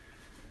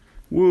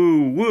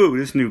Woo, woo,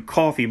 this new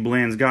coffee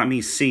blend's got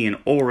me seeing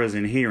auras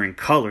and hearing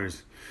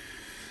colors.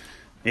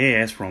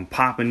 Yeah, it's from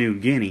Papua New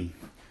Guinea.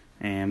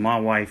 And my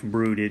wife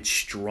brewed it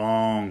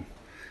strong.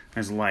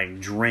 It's like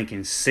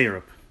drinking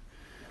syrup.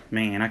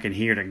 Man, I can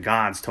hear the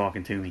gods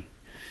talking to me.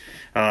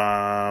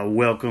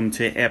 Welcome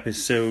to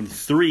episode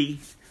 3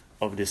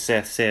 of the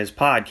Seth Says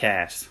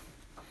podcast.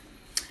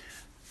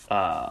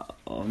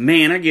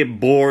 Man, I get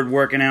bored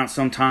working out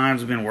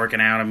sometimes. I've been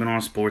working out. I've been on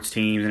sports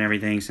teams and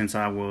everything since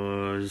I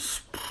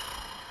was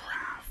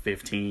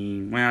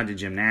 15. Well, I did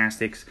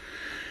gymnastics.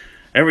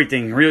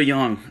 Everything real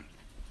young.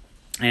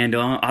 And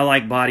I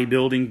like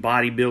bodybuilding.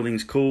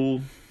 Bodybuilding's cool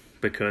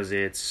because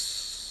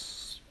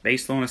it's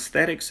based on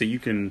aesthetics, so you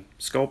can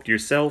sculpt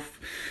yourself.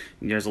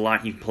 There's a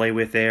lot you can play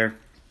with there.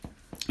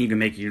 You can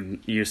make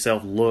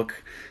yourself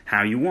look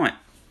how you want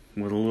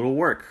with a little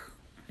work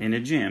in the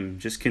gym.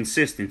 Just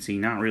consistency,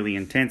 not really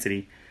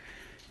intensity.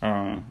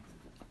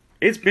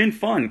 It's been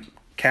fun.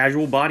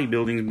 Casual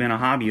bodybuilding's been a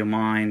hobby of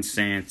mine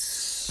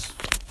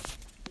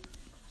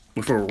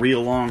for a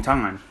real long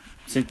time.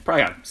 Since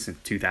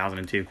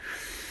 2002.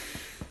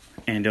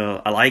 And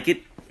I like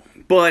it,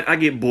 but I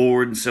get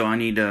bored, so I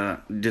need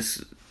to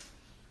just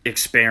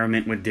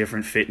experiment with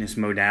different fitness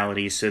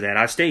modalities so that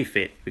I stay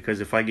fit. Because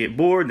if I get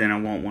bored, then I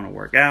won't want to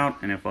work out,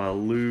 and if I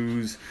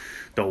lose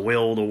the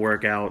will to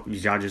work out,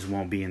 I just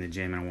won't be in the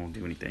gym and I won't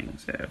do anything.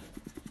 So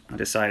I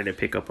decided to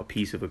pick up a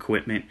piece of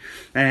equipment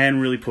that I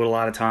hadn't really put a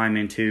lot of time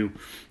into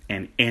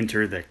and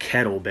enter the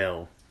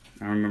kettlebell.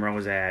 I remember I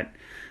was at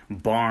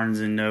Barnes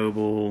 &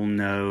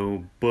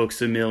 Noble,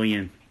 Books A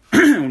Million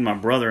with my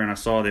brother, and I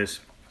saw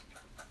this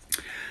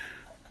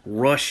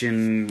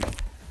Russian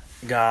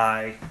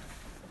guy,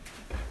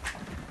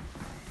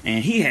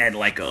 and he had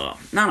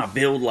not a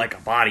build like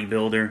a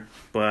bodybuilder,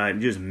 but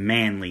just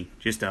manly,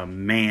 just a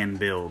man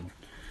build.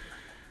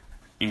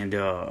 And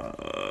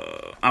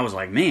I was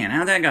like, man,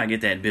 how'd that guy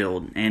get that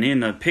build? And in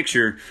the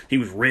picture, he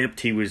was ripped.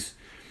 He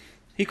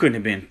couldn't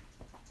have been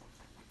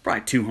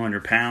probably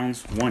 200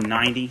 pounds,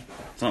 190,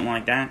 something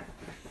like that.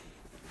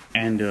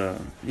 And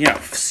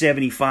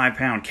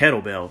 75-pound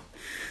kettlebell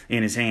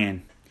in his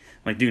hand.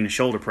 Like doing a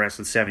shoulder press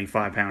with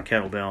 75-pound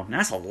kettlebell. And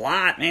that's a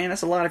lot, man.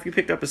 That's a lot. If you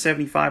picked up a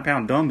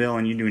 75-pound dumbbell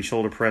and you're doing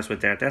shoulder press with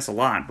that, that's a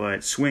lot.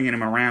 But swinging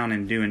him around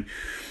and doing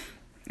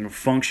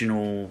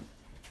functional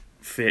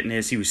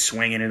fitness, he was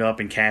swinging it up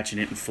and catching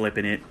it and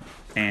flipping it.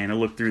 And I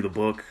looked through the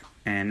book,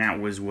 and that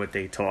was what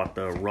they taught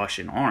the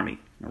Russian army.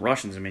 The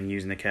Russians have been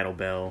using the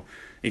kettlebell.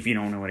 If you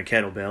don't know what a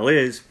kettlebell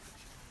is,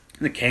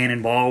 the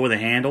cannonball with a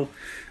handle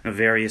of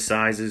various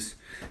sizes.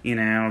 You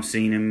know, I've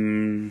seen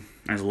him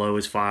as low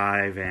as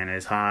 5 and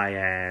as high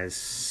as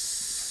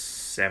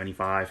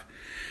 75.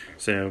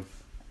 So,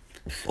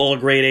 all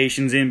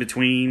gradations in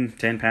between,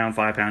 10-pound,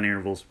 5-pound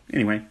intervals.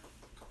 Anyway.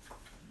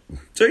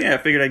 So, yeah, I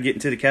figured I'd get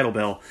into the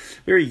kettlebell.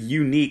 Very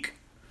unique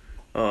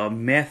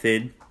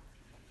method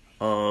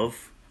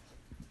of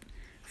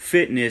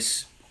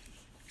fitness.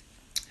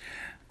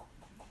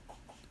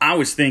 I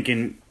was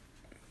thinking,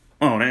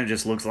 oh, that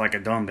just looks like a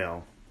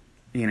dumbbell.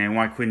 You know,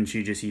 why couldn't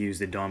you just use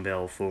the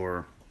dumbbell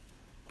for,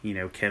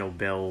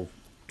 kettlebell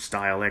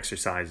style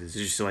exercises?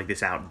 It's just like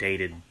this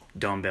outdated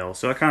dumbbell.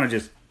 So I kind of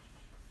just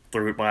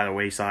threw it by the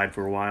wayside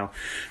for a while.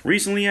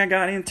 Recently I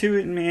got into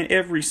it, and man,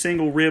 every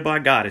single rib I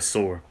got is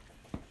sore.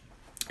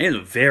 It's a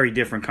very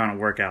different kind of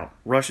workout.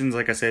 Russians,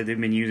 like I said, they've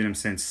been using them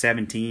since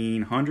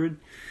 1700.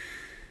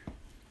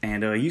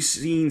 And you've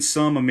seen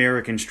some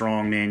American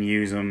strongmen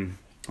use them,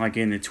 like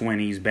in the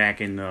 20s,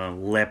 back in the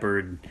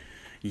leopard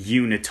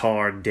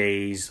unitard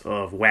days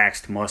of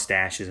waxed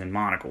mustaches and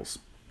monocles.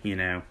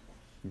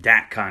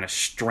 That kind of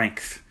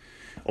strength,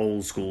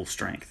 old school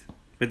strength.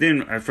 But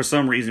then for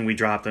some reason we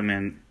dropped them,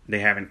 and they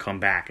haven't come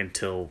back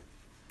until,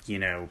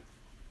 the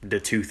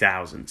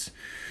 2000s.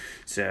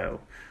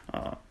 So,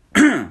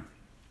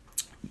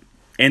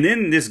 and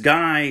then this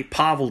guy,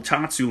 Pavel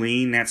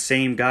Tsatsouline, that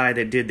same guy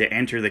that did the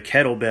Enter the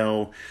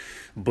Kettlebell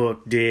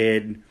book,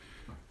 did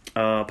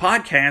a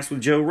podcast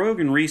with Joe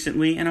Rogan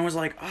recently, and I was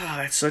like,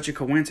 that's such a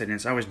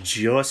coincidence. I was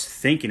just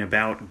thinking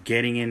about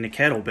getting into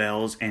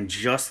kettlebells and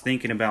just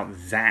thinking about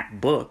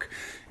that book.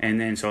 And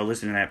then so I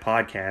listened to that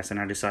podcast, and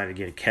I decided to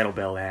get a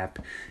kettlebell app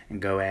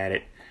and go at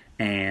it.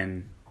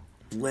 And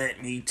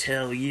let me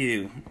tell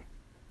you,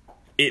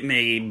 it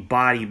made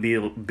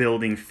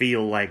bodybuilding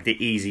feel like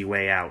the easy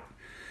way out.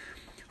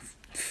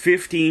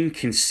 15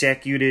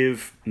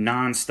 consecutive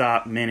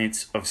non-stop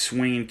minutes of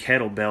swinging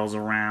kettlebells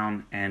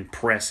around and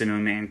pressing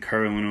them and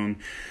curling them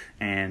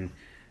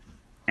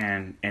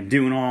and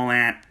doing all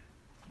that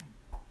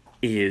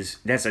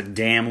that's a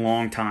damn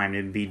long time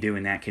to be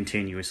doing that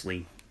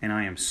continuously. And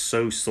I am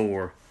so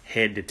sore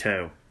head to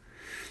toe.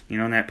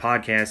 In that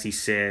podcast he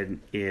said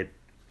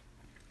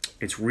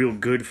it's real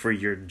good for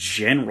your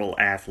general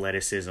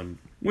athleticism,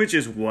 which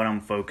is what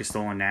I'm focused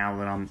on now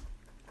that I'm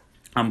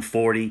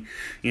 40.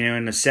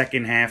 In the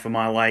second half of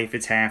my life,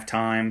 it's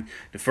halftime.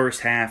 The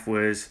first half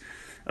was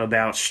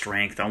about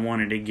strength. I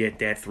wanted to get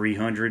that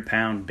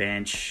 300-pound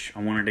bench.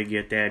 I wanted to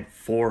get that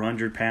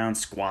 400-pound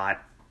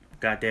squat.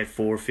 got that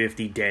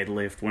 450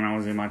 deadlift when I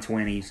was in my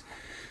 20s.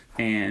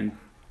 And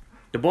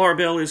the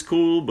barbell is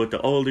cool, but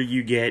the older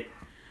you get,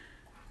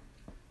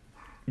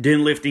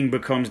 deadlifting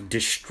becomes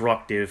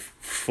destructive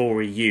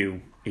for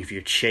you if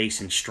you're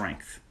chasing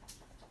strength.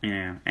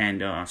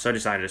 And so I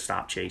decided to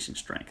stop chasing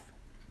strength.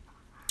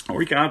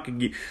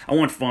 I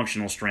want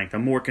functional strength.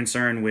 I'm more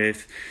concerned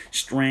with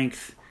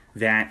strength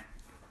that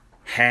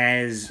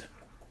has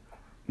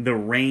the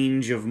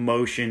range of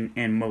motion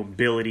and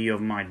mobility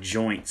of my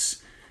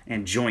joints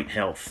and joint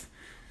health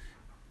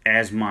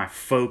as my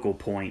focal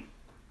point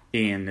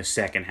in the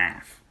second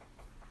half.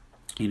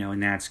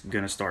 And that's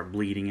going to start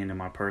bleeding into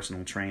my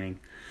personal training.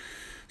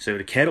 So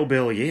the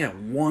kettlebell,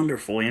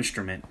 wonderful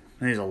instrument.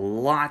 There's a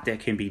lot that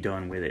can be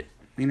done with it.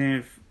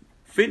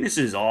 Fitness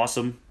is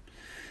awesome,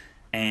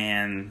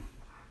 and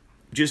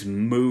just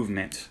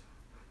movement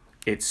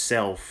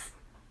itself,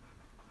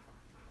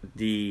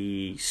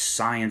 the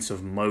science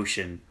of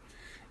motion,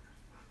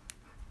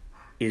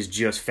 is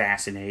just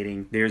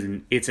fascinating.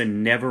 It's a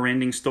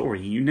never-ending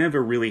story. You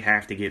never really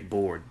have to get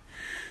bored.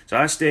 So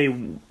I stay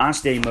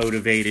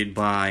motivated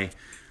by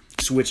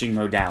switching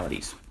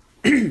modalities.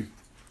 And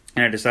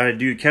I decided to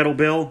do the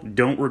kettlebell.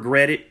 Don't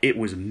regret it. It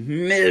was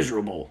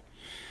miserable.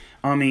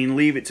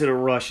 Leave it to the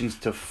Russians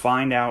to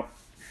find out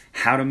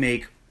how to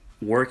make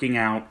working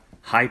out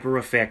hyper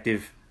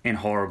effective and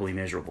horribly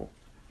miserable.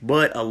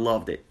 But I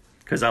loved it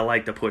because I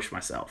like to push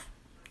myself.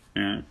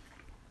 Not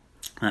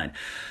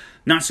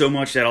so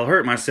much that I'll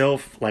hurt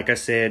myself. Like I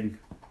said,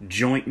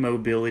 joint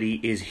mobility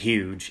is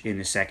huge in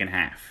the second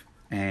half.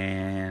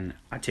 And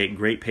I take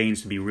great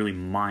pains to be really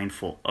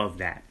mindful of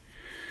that.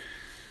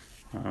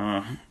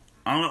 I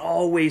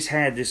always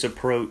had this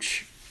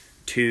approach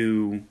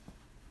to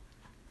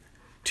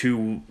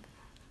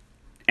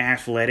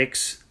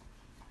athletics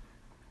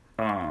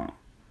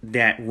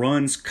that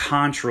runs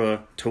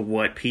contra to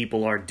what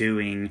people are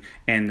doing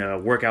and the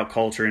workout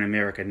culture in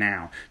America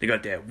now. They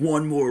got that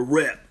one more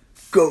rep,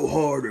 go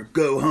hard or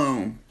go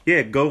home.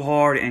 Yeah, go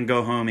hard and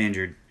go home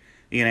injured.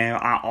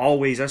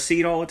 I see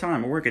it all the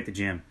time. I work at the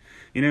gym.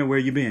 Where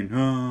you been?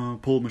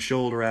 Pulled my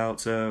shoulder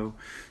out, so,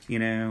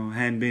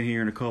 hadn't been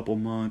here in a couple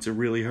months. It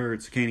really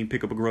hurts. Can't even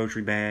pick up a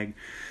grocery bag.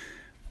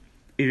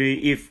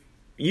 If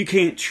you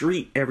can't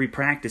treat every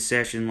practice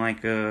session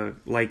like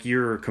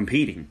you're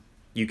competing,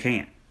 you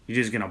can't. You're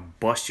just going to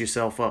bust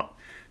yourself up.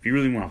 If you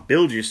really want to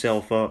build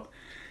yourself up,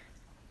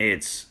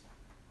 it's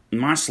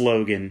my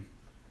slogan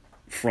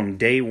from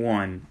day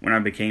one when I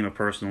became a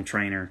personal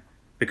trainer,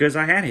 because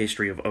I had a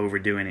history of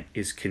overdoing it,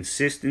 is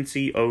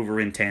consistency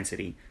over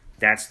intensity.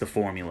 That's the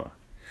formula.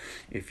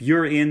 If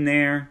you're in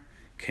there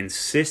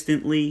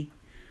consistently,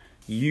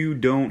 you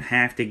don't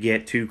have to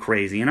get too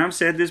crazy. And I've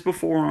said this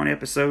before on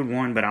episode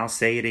 1, but I'll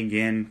say it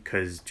again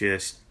because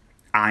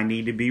I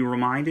need to be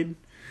reminded.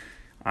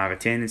 I have a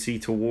tendency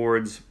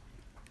towards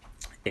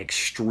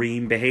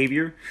extreme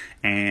behavior,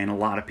 and a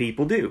lot of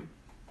people do.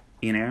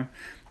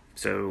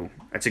 So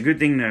that's a good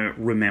thing to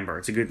remember.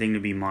 It's a good thing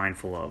to be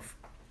mindful of,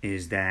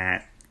 is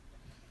that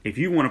if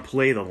you want to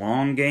play the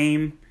long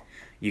game,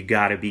 you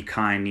got to be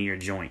kind to your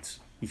joints.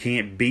 You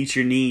can't beat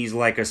your knees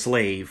like a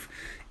slave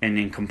and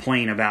then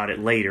complain about it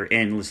later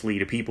endlessly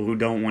to people who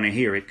don't want to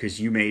hear it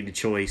because you made the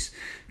choice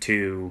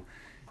to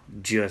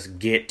just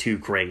get too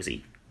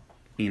crazy.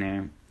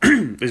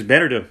 It's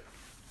better to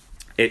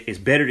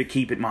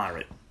keep it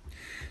moderate.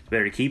 It's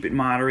better to keep it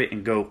moderate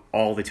and go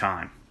all the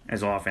time,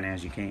 as often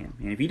as you can.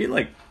 And if you did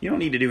you don't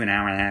need to do an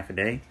hour and a half a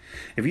day.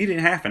 If you did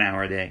half an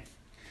hour a day,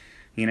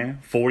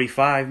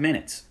 45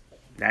 minutes,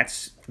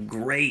 that's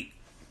great.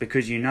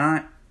 Because you're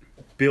not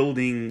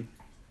building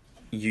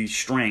your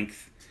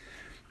strength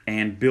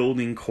and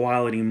building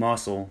quality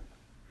muscle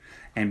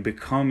and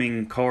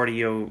becoming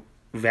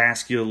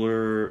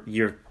cardiovascular.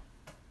 You're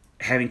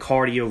having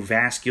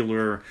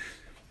cardiovascular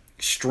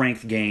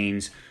strength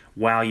gains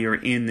while you're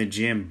in the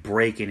gym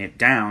breaking it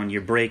down.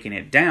 You're breaking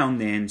it down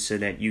then so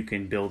that you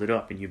can build it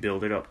up. And you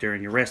build it up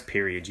during your rest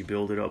periods. You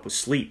build it up with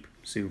sleep.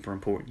 Super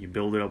important. You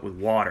build it up with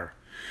water.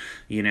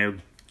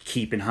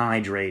 Keeping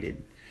hydrated.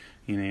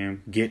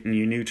 Getting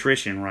your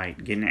nutrition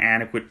right, getting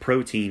adequate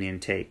protein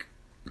intake.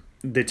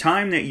 The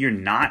time that you're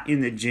not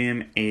in the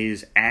gym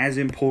is as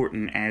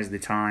important as the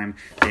time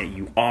that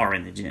you are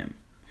in the gym.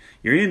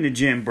 You're in the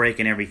gym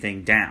breaking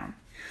everything down.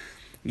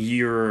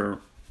 You're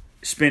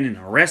spending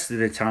the rest of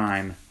the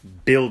time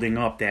building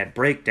up that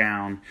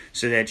breakdown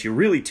so that you're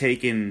really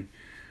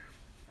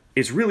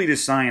it's really the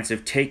science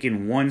of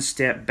taking one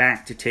step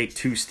back to take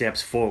 2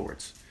 steps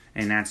forwards.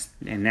 And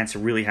that's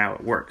really how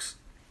it works.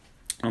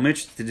 I'm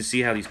interested to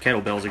see how these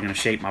kettlebells are going to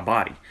shape my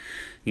body.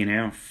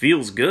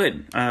 Feels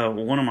good.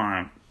 One of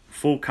my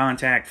full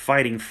contact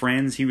fighting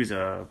friends, he was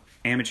a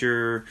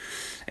amateur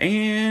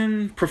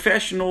and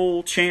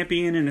professional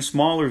champion in a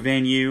smaller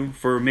venue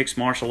for mixed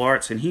martial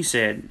arts, and he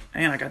said,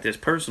 "Man, I got this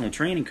personal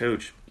training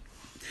coach.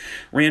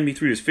 ran me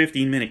through this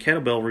 15-minute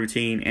kettlebell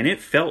routine, and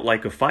it felt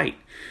like a fight.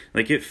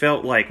 Like, it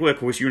felt like, well, of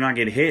course, you're not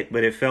getting hit,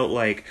 but it felt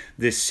like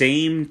the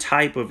same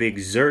type of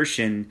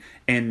exertion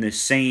and the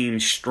same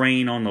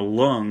strain on the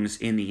lungs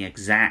in the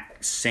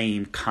exact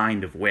same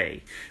kind of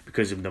way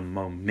because of the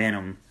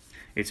momentum.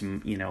 It's, a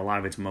lot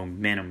of it's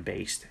momentum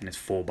based, and it's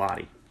full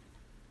body.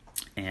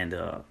 And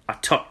I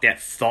tucked that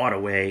thought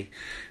away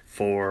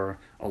for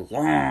a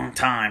long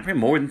time, probably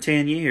more than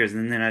 10 years,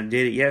 and then I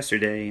did it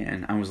yesterday,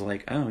 and I was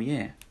like, oh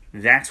yeah,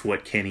 that's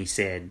what Kenny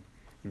said.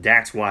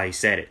 That's why he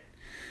said it.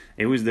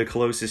 It was the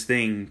closest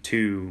thing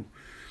to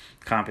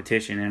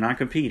competition, and I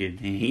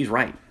competed, and he's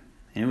right.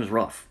 And it was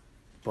rough,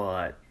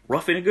 but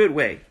rough in a good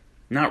way,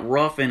 not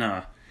rough in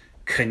a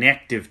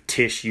connective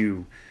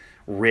tissue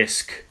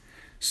risk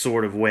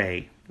sort of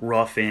way.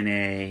 Rough in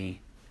a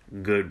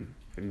good,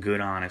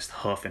 honest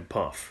huff and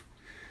puff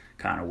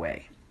kind of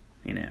way,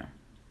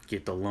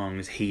 get the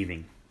lungs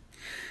heaving,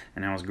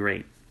 and that was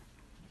great.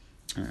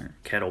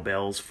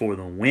 Kettlebells for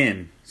the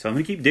win. So I'm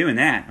going to keep doing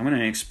that. I'm going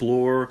to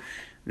explore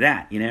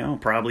that, I'll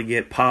probably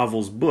get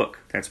Pavel's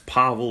book. That's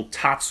Pavel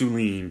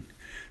Tsatsouline,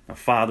 the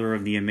father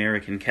of the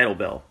American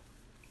kettlebell.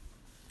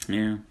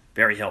 Yeah,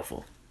 very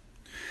helpful.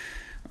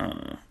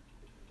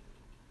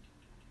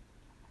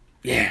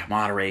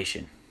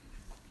 Moderation.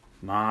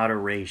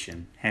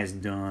 Moderation has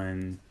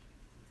done...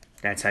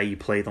 That's how you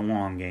play the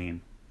long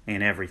game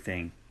and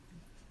everything.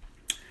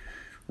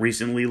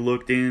 Recently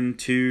looked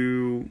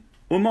into...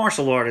 Well,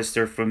 martial artists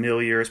are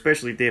familiar,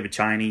 especially if they have a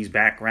Chinese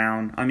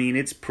background. I mean,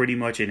 it's pretty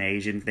much an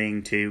Asian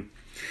thing, too.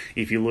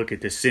 If you look at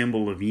the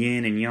symbol of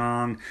yin and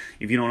yang,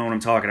 if you don't know what I'm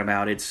talking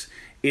about, it's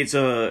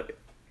a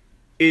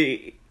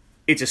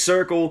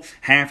circle.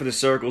 Half of the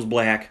circle is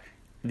black.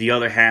 The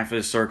other half of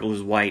the circle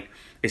is white.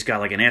 It's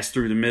got like an S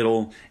through the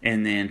middle,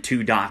 and then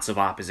two dots of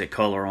opposite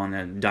color on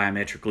the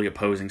diametrically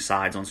opposing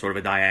sides on sort of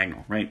a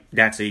diagonal, right?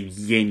 That's a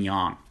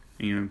yin-yang.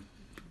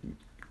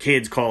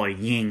 Kids call it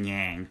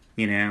yin-yang,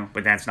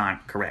 but that's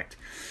not correct.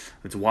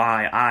 It's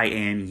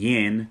Y-I-N,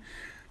 yin,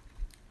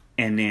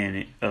 and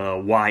then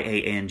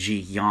Y-A-N-G,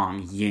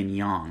 yang,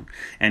 yin-yang.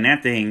 And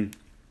that thing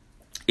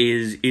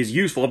is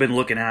useful. I've been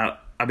looking at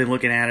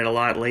it a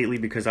lot lately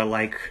because I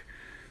like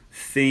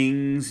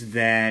philosophies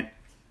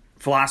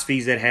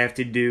that have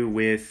to do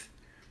with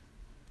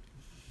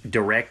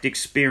direct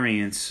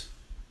experience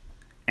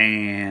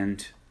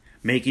and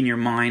making your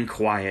mind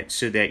quiet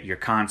so that your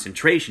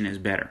concentration is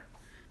better.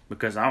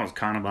 Because I was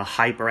kind of a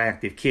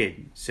hyperactive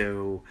kid,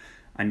 so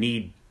I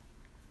need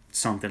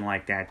something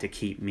like that to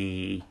keep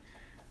me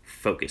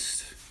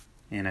focused,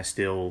 and I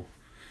still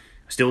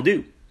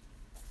do.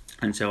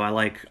 And so I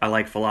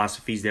like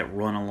philosophies that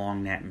run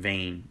along that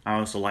vein. I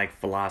also like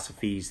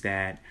philosophies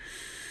that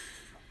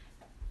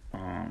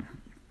how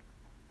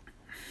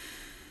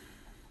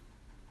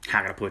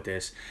can I put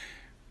this?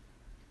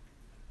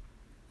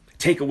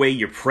 Take away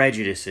your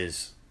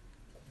prejudices.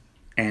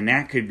 And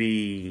that could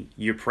be,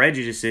 your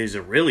prejudices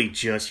are really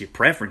just your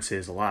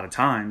preferences a lot of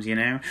times,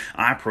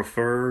 I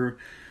prefer,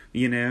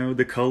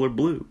 the color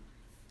blue.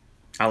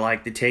 I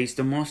like the taste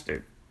of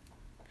mustard.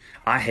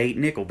 I hate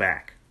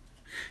Nickelback.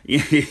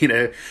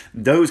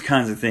 Those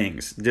kinds of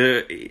things.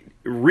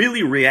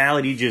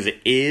 Reality just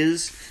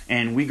is,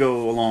 and we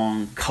go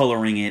along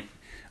coloring it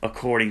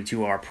according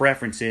to our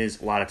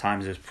preferences. A lot of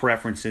times those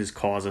preferences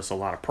cause us a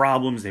lot of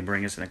problems. They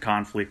bring us into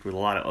conflict with a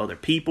lot of other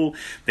people.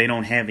 They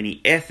don't have any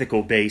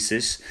ethical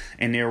basis,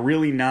 and they're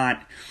really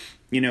not,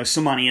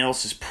 somebody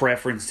else's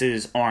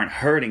preferences aren't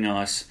hurting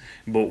us,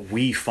 but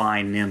we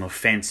find them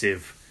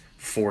offensive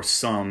for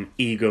some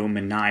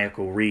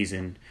egomaniacal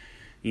reason.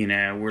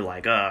 We're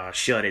like,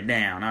 shut it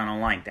down. I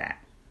don't like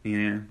that.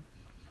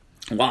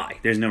 Why?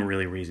 There's no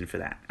really reason for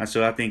that.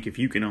 So I think if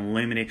you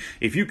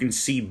can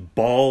see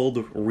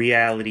bald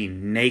reality,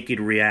 naked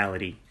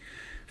reality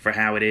for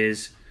how it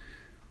is,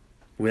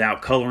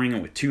 without coloring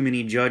it with too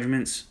many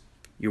judgments,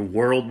 your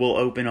world will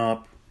open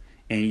up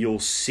and you'll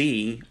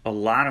see a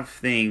lot of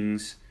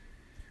things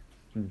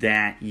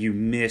that you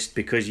missed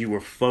because you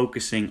were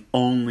focusing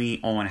only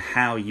on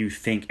how you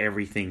think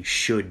everything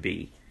should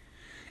be.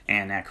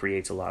 And that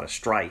creates a lot of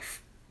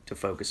strife to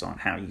focus on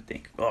how you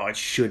think. Oh, it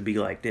should be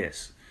like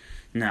this.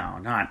 No,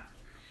 not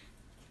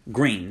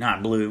green,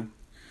 not blue.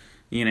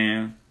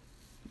 Rap,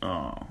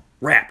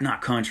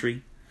 not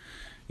country.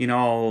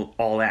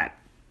 All that.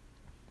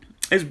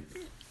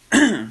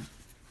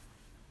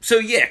 So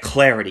yeah,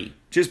 clarity.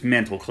 Just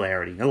mental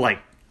clarity. I like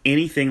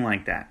anything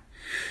like that.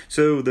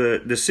 So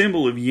the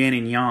symbol of yin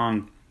and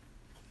yang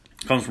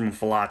comes from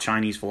a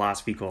Chinese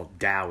philosophy called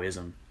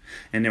Taoism.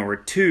 And there were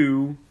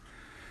two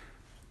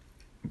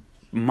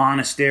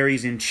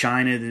monasteries in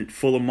China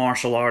full of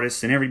martial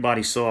artists, and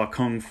everybody saw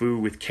kung fu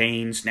with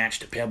cane,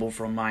 snatched a pebble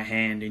from my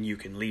hand and you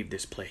can leave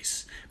this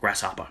place.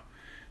 Grasshopper.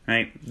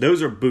 Right?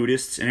 Those are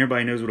Buddhists, and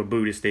everybody knows what a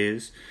Buddhist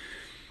is.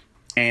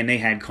 And they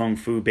had kung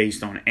fu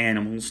based on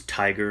animals,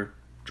 tiger,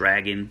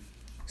 dragon,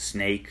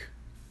 snake,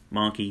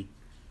 monkey,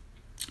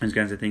 those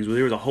kinds of things. Well,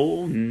 there was a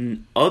whole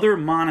other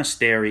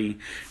monastery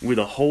with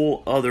a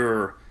whole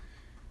other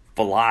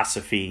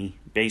philosophy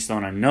based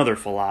on another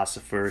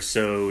philosopher.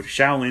 So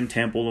Shaolin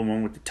Temple, the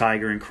one with the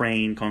tiger and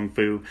crane kung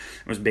fu,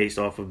 was based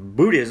off of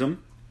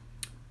Buddhism,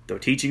 the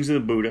teachings of the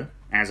Buddha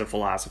as a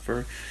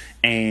philosopher,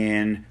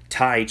 and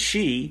Tai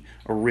Chi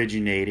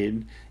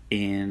originated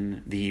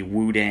in the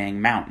Wudang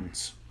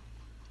Mountains.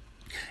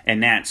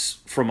 And that's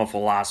from a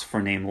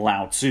philosopher named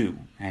Lao Tzu.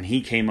 And he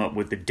came up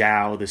with the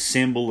Tao, the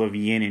symbol of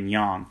yin and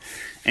yang.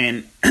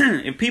 And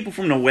if people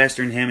from the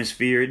Western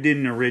Hemisphere, it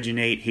didn't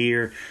originate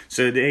here.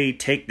 So they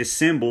take the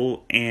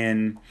symbol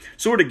and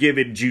sort of give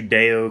it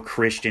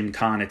Judeo-Christian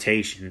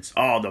connotations.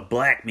 Oh, the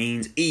black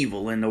means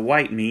evil and the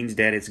white means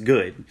that it's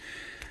good.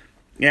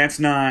 That's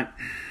not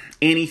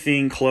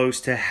anything close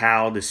to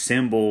how the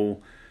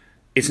symbol...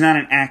 It's not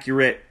an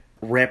accurate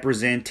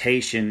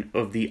representation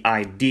of the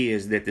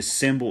ideas that the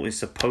symbol is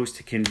supposed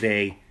to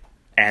convey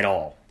at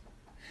all.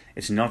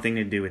 It's nothing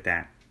to do with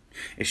that.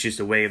 It's just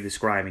a way of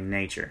describing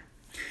nature.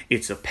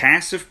 It's a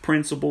passive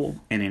principle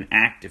and an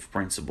active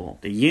principle.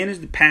 The yin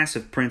is the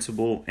passive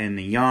principle and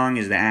the yang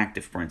is the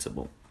active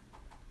principle.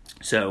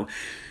 So,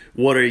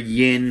 what are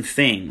yin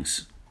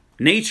things?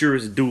 Nature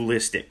is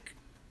dualistic.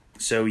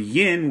 So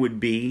yin would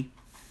be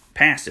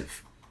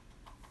passive.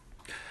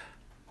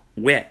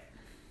 Wet,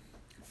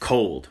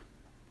 cold,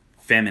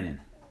 feminine,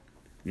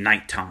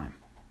 nighttime.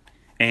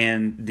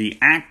 And the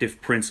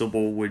active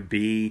principle would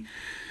be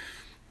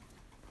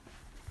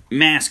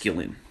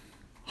masculine,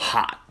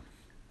 hot,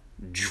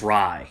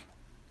 dry,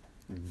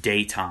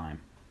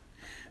 daytime.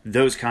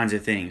 Those kinds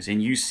of things.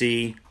 And you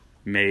see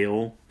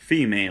male,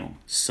 female,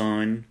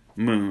 sun,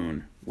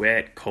 moon,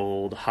 wet,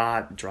 cold,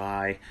 hot,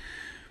 dry,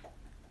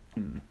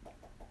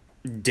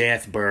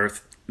 death,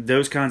 birth.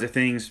 Those kinds of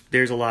things.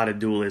 There's a lot of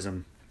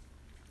dualism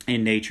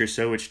in nature.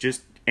 So it's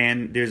just...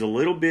 And there's a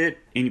little bit,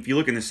 and if you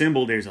look in the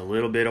symbol, there's a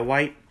little bit of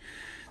white,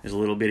 there's a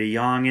little bit of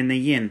yang in the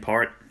yin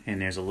part,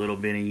 and there's a little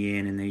bit of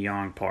yin in the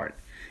yang part.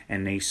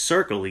 And they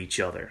circle each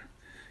other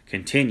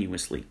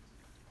continuously.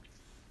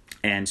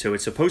 And so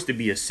it's supposed to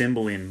be a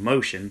symbol in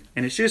motion,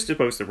 and it's just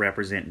supposed to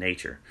represent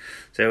nature.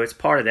 So it's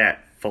part of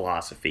that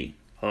philosophy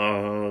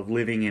of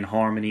living in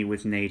harmony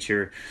with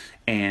nature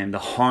and the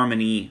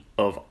harmony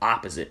of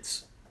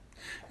opposites.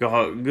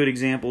 A good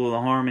example of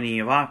the harmony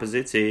of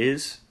opposites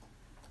is...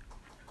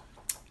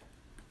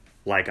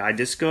 like I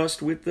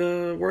discussed with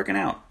the working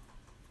out.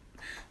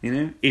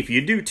 If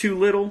you do too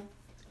little,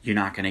 you're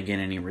not going to get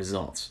any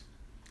results.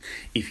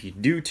 If you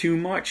do too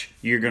much,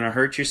 you're going to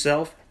hurt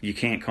yourself. You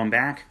can't come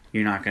back.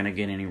 You're not going to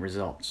get any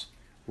results.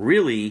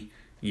 Really,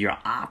 your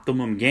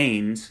optimum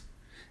gains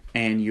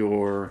and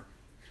your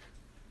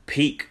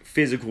peak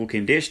physical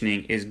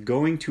conditioning is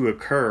going to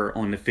occur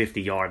on the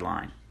 50-yard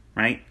line,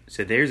 right?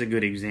 So there's a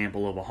good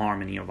example of a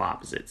harmony of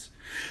opposites.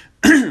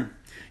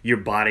 Your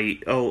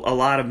body, a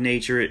lot of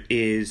nature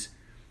is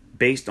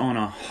based on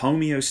a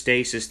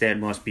homeostasis that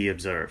must be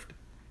observed.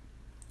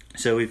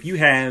 So if you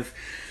have,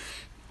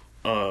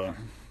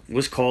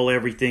 let's call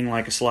everything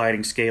like a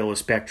sliding scale, a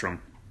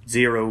spectrum,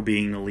 0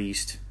 being the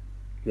least,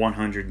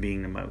 100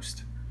 being the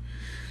most.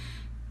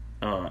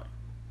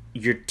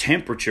 Your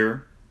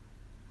temperature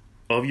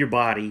of your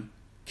body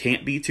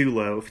can't be too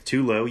low. If it's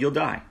too low, you'll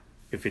die.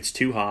 If it's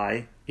too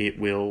high, it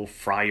will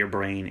fry your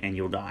brain and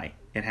you'll die.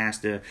 It has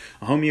to,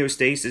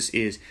 homeostasis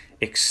is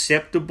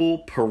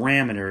acceptable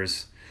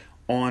parameters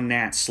on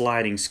that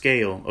sliding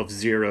scale of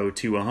 0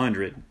 to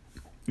 100.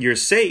 You're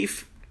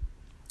safe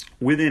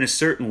within a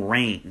certain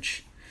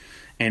range.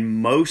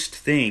 And most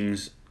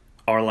things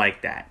are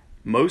like that.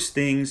 Most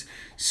things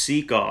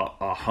seek a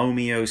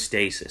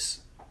homeostasis.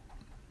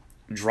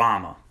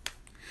 Drama.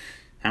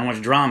 How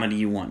much drama do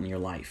you want in your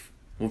life?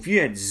 Well, if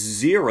you had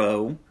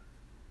 0,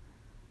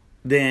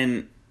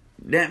 then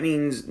that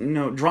means,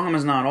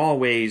 drama's not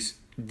always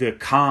the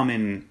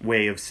common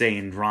way of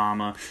saying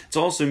drama. It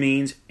also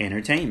means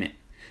entertainment.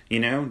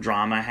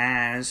 Drama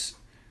has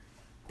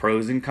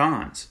pros and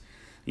cons.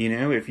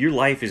 If your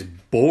life is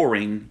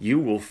boring, you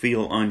will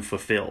feel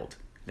unfulfilled.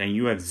 Then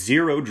you have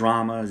 0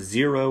 drama,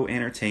 0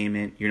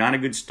 entertainment. You're not a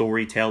good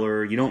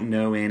storyteller. You don't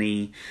know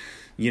any.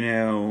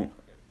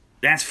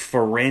 That's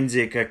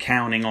forensic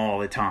accounting all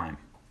the time.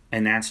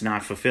 And that's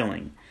not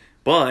fulfilling.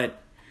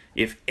 But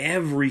if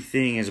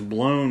everything is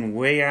blown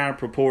way out of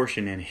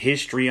proportion and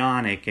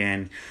histrionic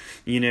and,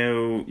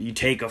 you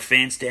take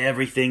offense to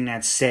everything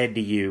that's said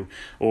to you,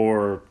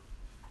 or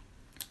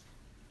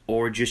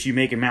just you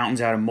making mountains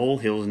out of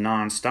molehills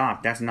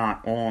nonstop,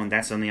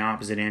 that's on the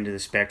opposite end of the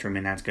spectrum,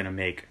 and that's going to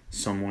make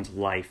someone's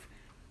life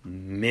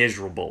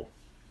miserable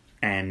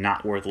and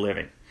not worth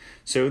living.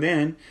 So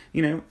then,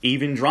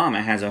 even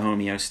drama has a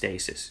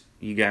homeostasis.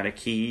 You got to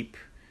keep,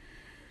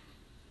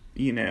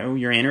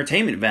 your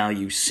entertainment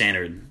value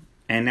centered.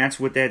 And that's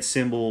what that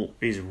symbol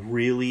is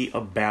really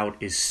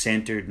about, is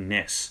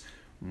centeredness.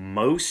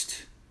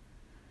 Most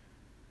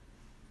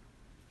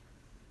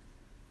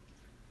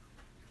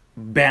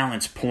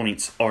balance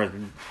points are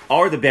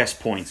the best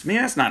points. I mean,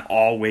 that's not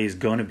always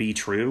going to be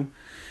true.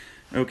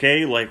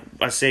 Okay, like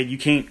I said, you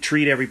can't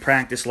treat every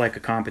practice like a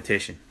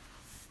competition.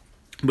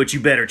 But you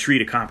better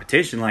treat a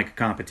competition like a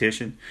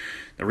competition.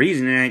 The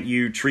reason that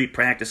you treat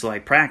practice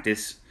like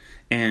practice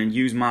and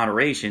use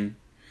moderation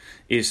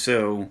is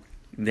so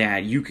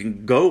that you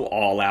can go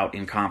all out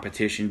in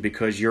competition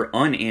because you're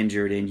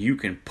uninjured and you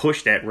can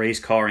push that race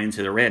car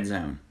into the red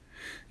zone.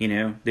 You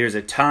know, there's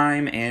a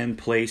time and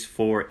place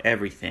for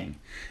everything.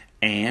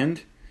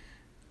 And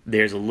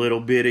there's a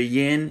little bit of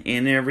yin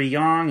in every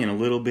yang and a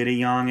little bit of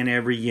yang in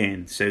every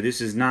yin. So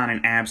this is not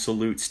an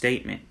absolute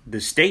statement.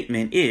 The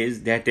statement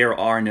is that there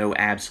are no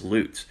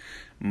absolutes.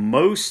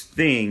 Most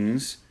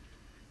things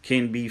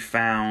can be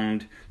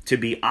found to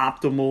be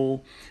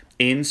optimal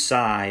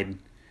inside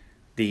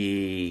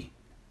the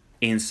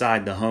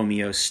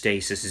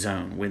homeostasis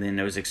zone within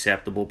those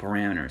acceptable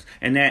parameters.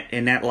 And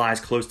that lies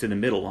close to the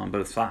middle on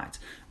both sides.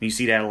 You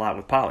see that a lot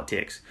with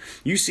politics.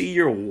 You see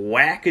your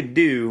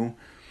wackadoo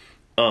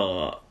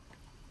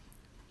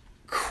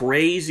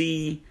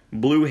crazy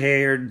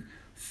blue-haired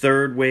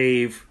third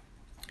wave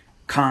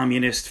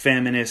communist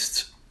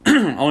feminists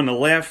on the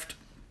left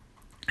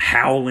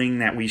howling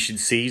that we should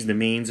seize the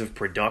means of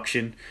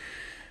production,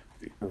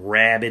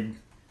 rabid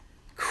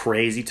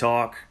crazy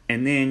talk,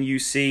 and then you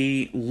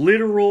see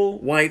literal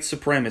white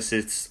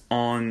supremacists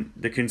on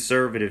the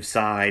conservative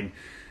side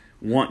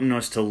wanting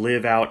us to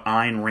live out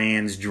Ayn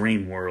Rand's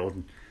dream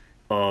world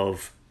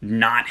of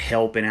not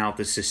helping out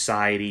the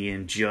society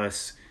and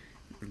just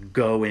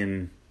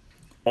going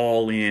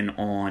all in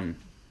on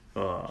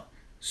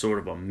sort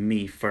of a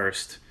me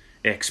first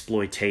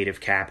exploitative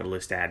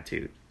capitalist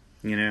attitude.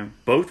 You know,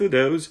 both of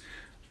those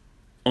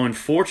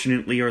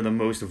unfortunately are the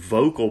most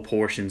vocal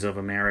portions of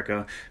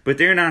America, but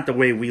they're not the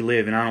way we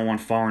live, and I don't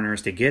want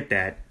foreigners to get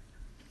that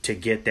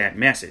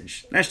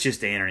message. That's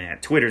just the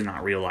internet. Twitter's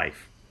not real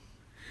life.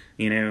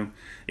 You know,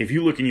 if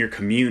you look in your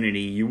community,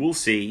 you will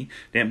see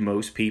that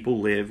most people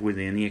live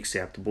within the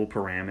acceptable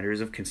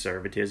parameters of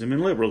conservatism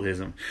and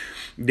liberalism.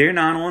 They're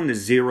not on the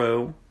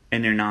 0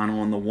 and they're not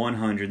on the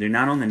 100. They're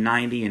not on the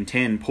 90 and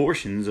 10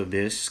 portions of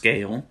this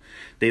scale.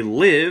 They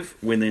live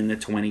within the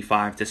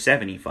 25 to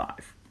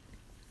 75,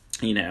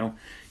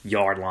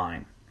 yard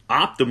line.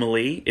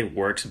 Optimally, it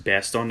works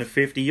best on the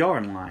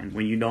 50-yard line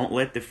when you don't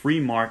let the free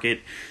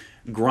market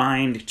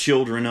grind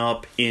children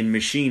up in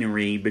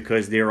machinery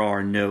because there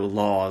are no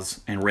laws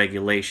and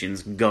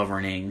regulations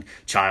governing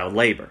child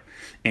labor.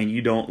 And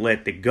you don't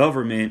let the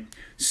government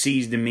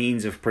seize the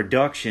means of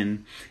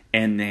production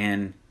and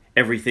then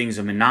everything's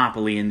a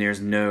monopoly and there's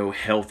no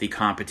healthy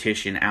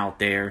competition out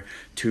there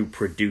to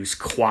produce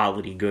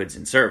quality goods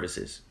and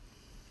services.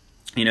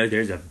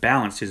 There's a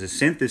balance, there's a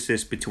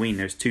synthesis between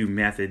those two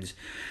methods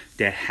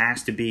that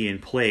has to be in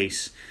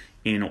place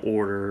in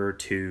order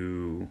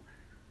to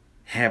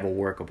have a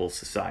workable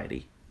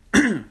society.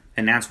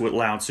 And that's what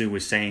Lao Tzu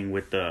was saying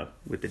with the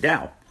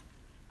Tao.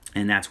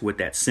 And that's what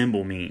that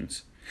symbol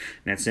means.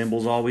 And that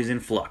symbol's always in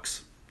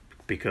flux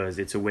because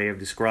it's a way of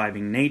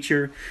describing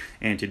nature,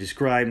 and to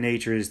describe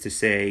nature is to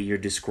say you're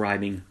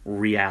describing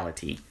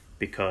reality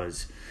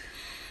because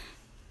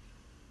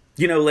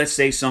let's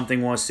say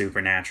something was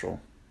supernatural.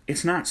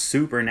 It's not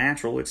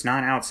supernatural, it's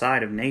not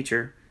outside of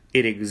nature.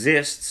 It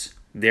exists,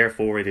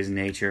 therefore it is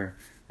nature.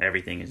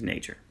 Everything is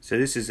nature. So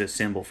this is a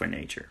symbol for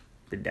nature,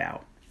 the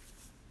Tao.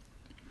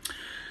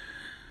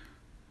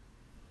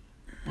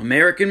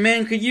 American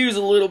men could use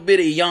a little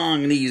bit of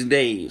yang these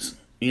days,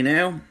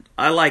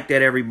 I like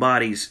that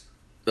everybody's,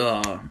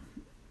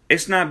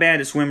 it's not bad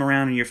to swim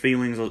around in your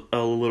feelings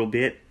a little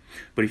bit,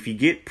 but if you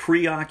get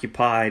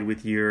preoccupied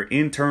with your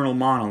internal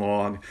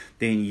monologue,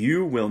 then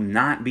you will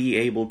not be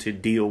able to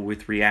deal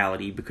with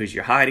reality because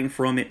you're hiding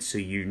from it, so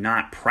you're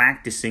not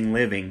practicing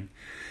living,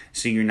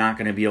 so you're not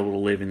going to be able to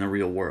live in the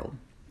real world.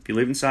 If you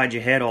live inside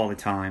your head all the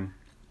time,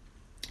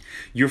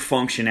 your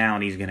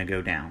functionality is going to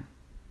go down.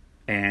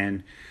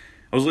 And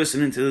I was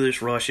listening to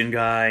this Russian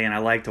guy, and I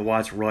like to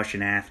watch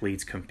Russian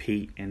athletes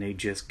compete, and they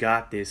just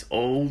got this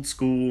old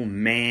school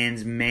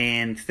man's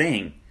man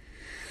thing.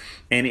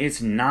 And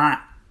it's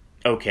not,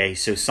 okay,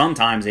 so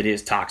sometimes it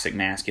is toxic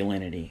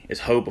masculinity.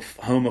 It's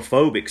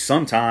homophobic.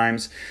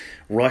 Sometimes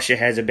Russia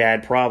has a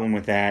bad problem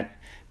with that.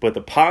 But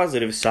the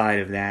positive side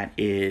of that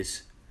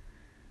is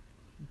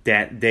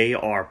that they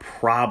are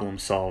problem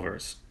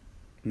solvers,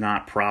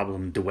 not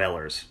problem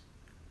dwellers.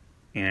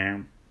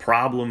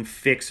 Problem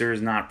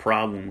fixers, not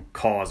problem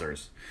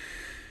causers.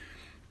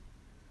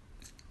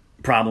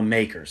 Problem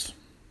makers.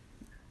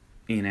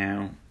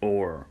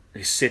 Or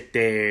they sit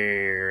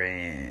there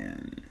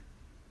and,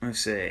 let's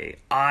say,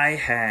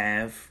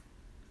 I'm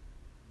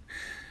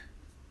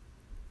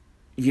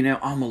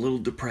a little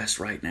depressed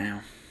right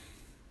now.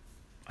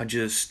 I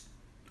just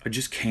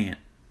can't.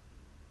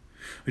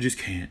 I just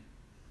can't.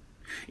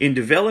 In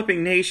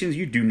developing nations,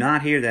 you do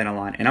not hear that a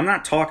lot. And I'm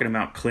not talking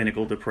about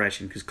clinical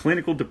depression, because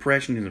clinical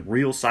depression is a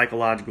real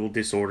psychological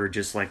disorder,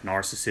 just like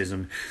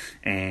narcissism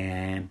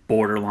and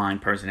borderline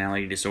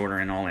personality disorder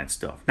and all that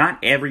stuff. Not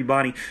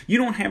everybody. You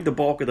don't have the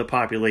bulk of the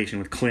population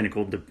with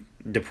clinical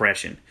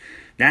depression.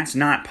 That's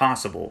not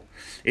possible.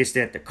 It's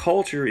that the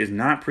culture is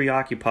not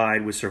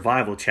preoccupied with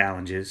survival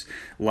challenges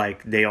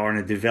like they are in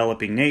a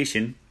developing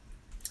nation.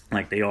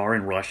 like they are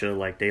in Russia,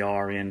 like they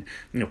are in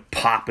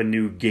Papua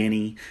New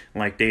Guinea,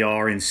 like they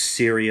are in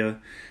Syria,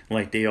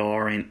 like they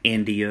are in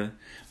India,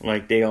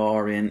 like they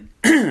are in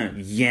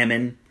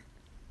Yemen.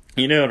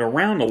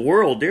 Around the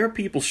world, there are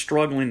people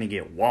struggling to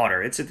get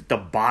water. It's at the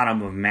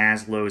bottom of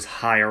Maslow's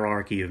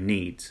hierarchy of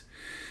needs.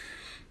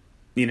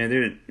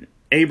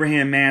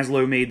 Abraham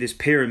Maslow made this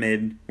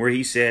pyramid where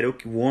he said,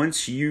 okay,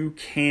 once you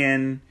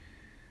can,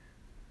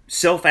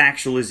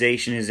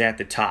 self-actualization is at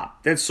the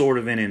top. That's sort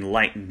of an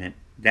enlightenment.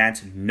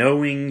 That's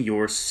knowing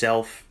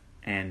yourself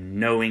and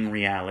knowing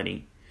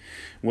reality.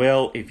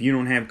 Well, if you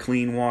don't have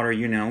clean water,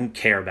 you don't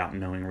care about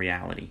knowing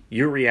reality.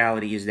 Your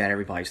reality is that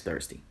everybody's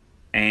thirsty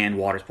and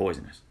water's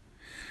poisonous.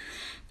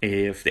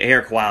 If the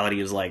air quality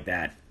is like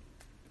that,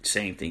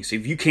 same thing. So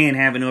if you can't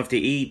have enough to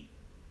eat,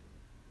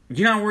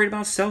 you're not worried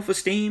about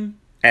self-esteem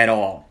at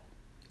all.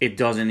 It's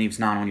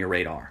not on your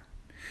radar.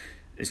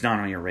 It's not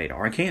on your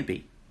radar. It can't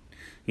be.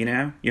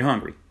 You're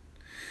hungry.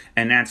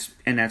 And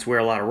that's where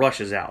a lot of rush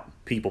is out.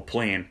 People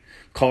playing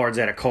cards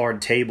at a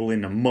card table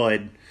in the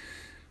mud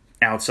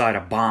outside a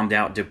bombed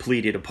out,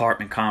 depleted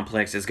apartment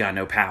complex that's got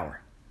no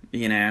power.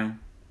 And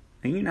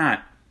you're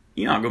not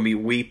going to be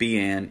weepy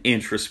and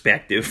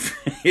introspective,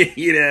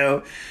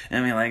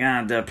 like,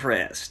 I'm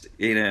depressed.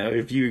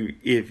 If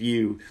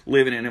you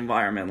live in an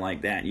environment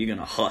like that, you're going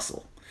to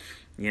hustle,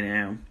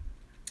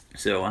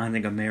 So I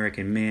think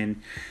American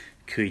men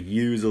could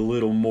use a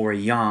little more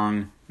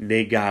yang.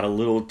 They got a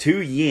little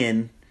too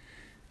yin,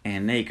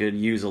 and they could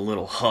use a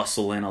little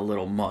hustle and a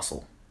little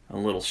muscle, a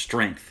little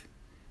strength,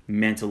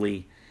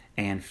 mentally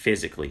and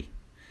physically,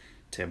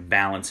 to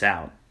balance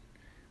out,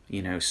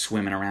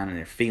 swimming around in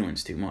their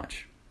feelings too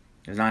much.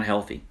 It's not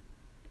healthy.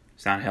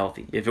 It's not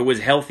healthy. If it was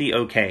healthy,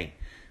 okay,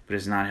 but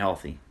it's not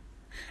healthy.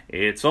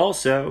 It's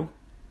also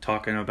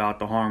talking about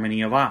the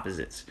harmony of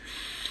opposites.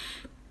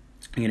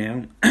 Being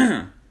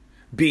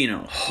a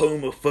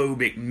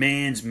homophobic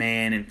man's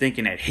man and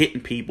thinking that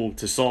hitting people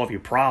to solve your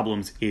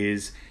problems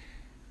is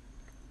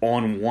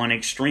on one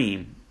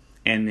extreme,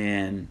 and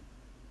then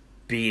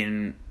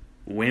being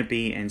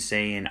wimpy and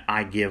saying,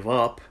 I give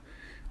up,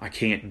 I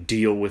can't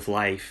deal with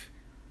life,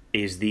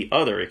 is the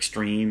other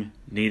extreme.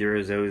 Neither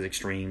of those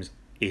extremes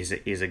is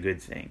a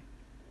good thing.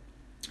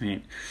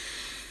 Right?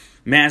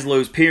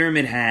 Maslow's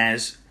pyramid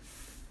has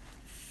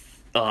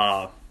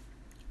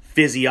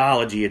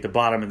physiology at the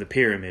bottom of the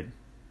pyramid.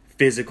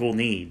 Physical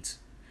needs.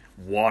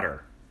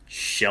 Water.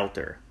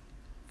 Shelter.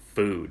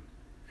 Food.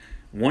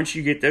 Once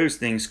you get those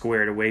things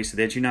squared away so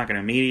that you're not going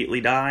to immediately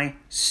die,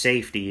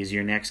 safety is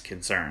your next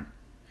concern.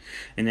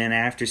 And then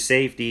after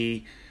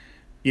safety,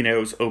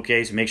 it's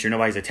okay, so make sure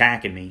nobody's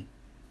attacking me.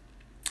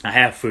 I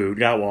have food,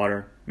 got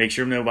water. Make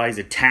sure nobody's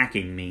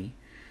attacking me.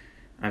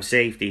 I have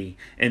safety.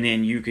 And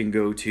then you can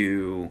go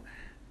to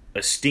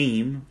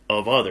esteem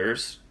of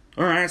others.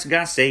 All right, so I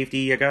got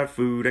safety, I got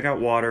food, I got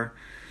water.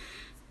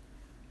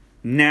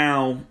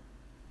 Now,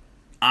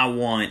 I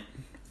want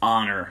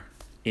honor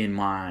in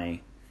my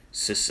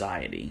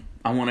society.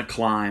 I want to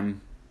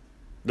climb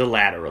the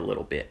ladder a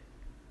little bit.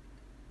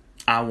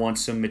 I want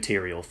some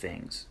material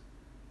things.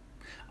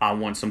 I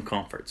want some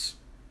comforts.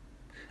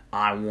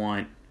 I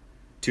want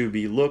to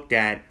be looked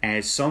at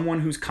as someone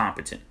who's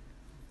competent.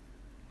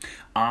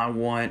 I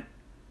want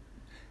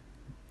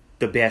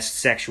the best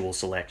sexual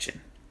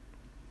selection.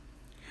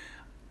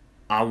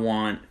 I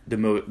want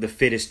the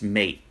fittest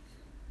mate.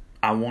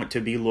 I want to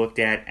be looked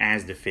at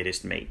as the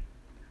fittest mate.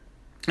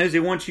 As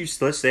once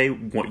let's say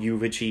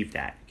you've achieved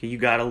that. Okay,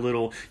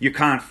 you're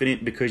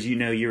confident because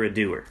you're a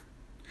doer.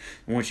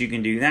 And once you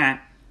can do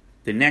that,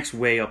 the next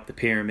way up the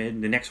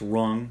pyramid, the next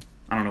rung,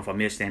 I don't know if I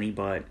missed any,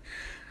 but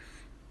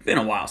it's been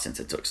a while since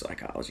I took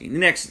psychology. The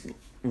next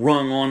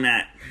rung on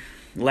that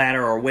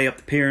ladder or way up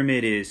the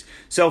pyramid is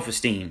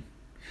self-esteem.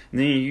 And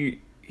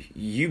then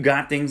you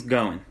got things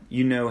going.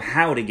 You know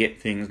how to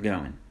get things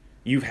going.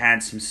 You've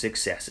had some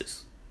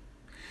successes.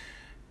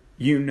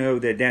 You know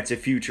that that's a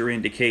future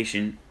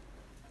indication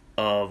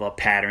of a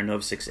pattern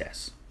of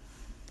success.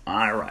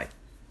 All right.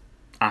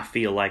 I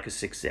feel like a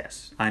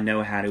success. I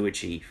know how to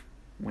achieve.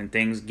 When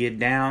things get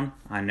down,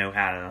 I know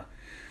how to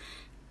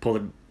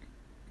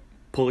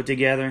pull it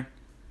together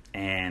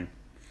and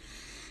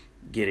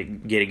get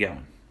it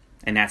going.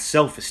 And that's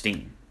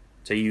self-esteem.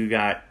 So you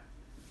got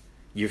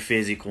your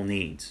physical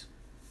needs.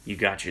 You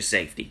got your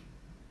safety.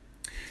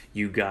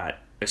 You got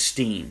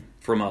esteem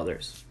from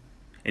others.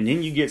 And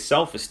then you get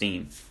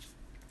self-esteem.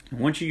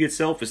 Once you get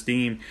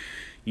self-esteem,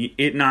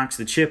 it knocks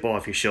the chip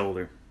off your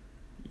shoulder.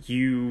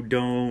 You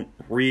don't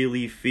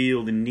really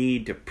feel the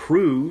need to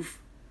prove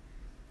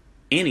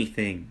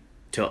anything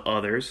to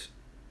others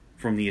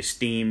from the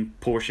esteem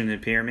portion of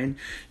the pyramid.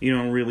 You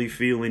don't really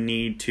feel a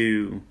need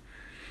to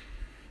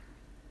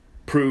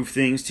prove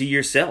things to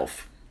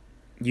yourself.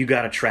 You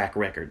got a track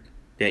record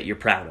that you're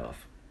proud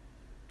of.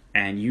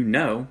 And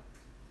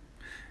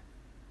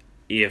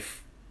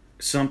if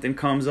something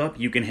comes up,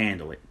 you can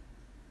handle it.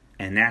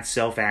 And that's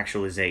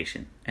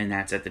self-actualization. And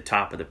that's at the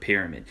top of the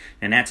pyramid.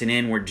 And that's an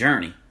inward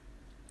journey.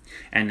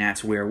 And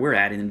that's where we're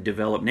at in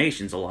developed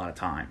nations a lot of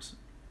times.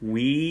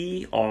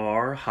 We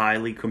are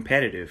highly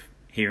competitive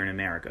here in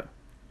America.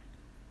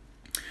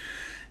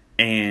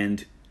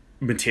 And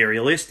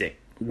materialistic.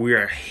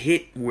 We're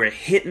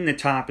hitting the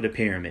top of the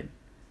pyramid.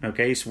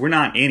 Okay, so we're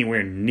not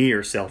anywhere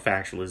near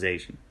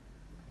self-actualization.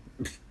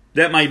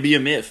 That might be a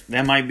myth.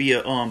 That might be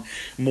a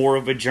more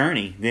of a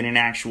journey than an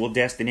actual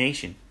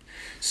destination.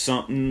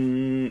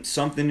 Something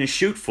to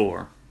shoot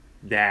for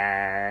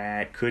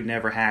that could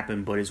never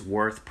happen, but is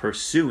worth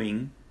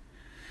pursuing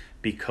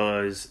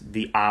because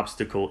the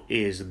obstacle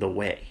is the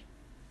way.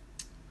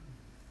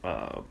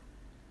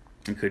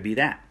 It could be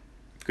that.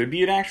 Could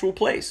be an actual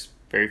place.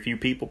 Very few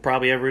people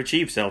probably ever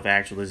achieve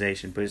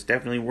self-actualization, but it's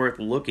definitely worth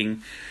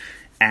looking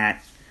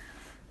at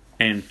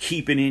and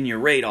keeping in your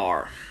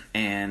radar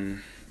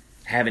and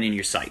having in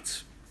your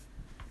sights.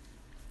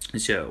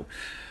 So,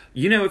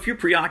 if you're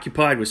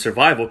preoccupied with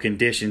survival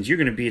conditions, you're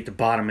going to be at the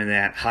bottom of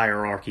that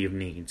hierarchy of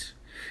needs.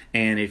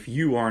 And if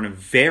you are in a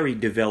very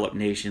developed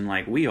nation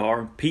like we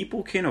are,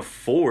 people can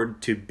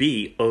afford to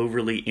be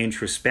overly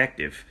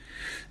introspective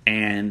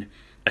and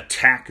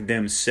attack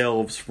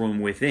themselves from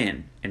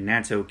within. And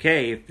that's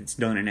okay if it's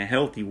done in a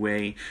healthy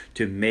way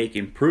to make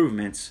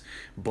improvements.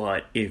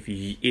 But if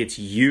it's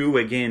you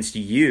against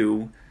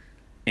you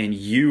and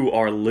you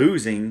are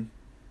losing,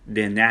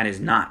 then that is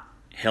not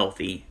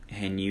healthy,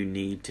 and you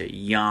need to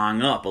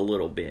yang up a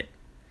little bit.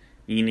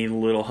 You need a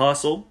little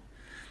hustle.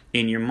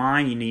 In your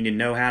mind, you need to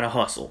know how to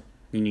hustle.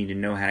 You need to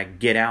know how to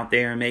get out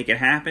there and make it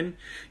happen.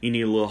 You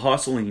need a little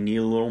hustle and you need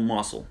a little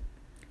muscle.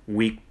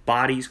 Weak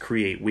bodies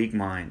create weak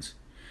minds.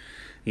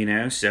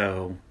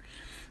 So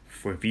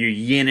if you're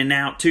yinning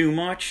out too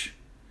much,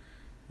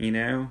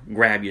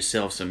 grab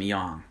yourself some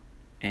yang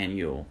and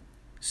you'll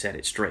set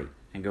it straight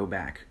and go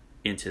back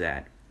into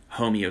that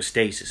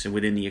homeostasis and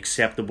within the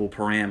acceptable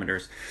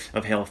parameters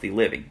of healthy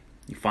living.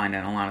 You find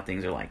that a lot of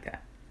things are like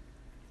that.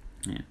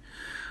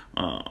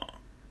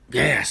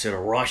 So the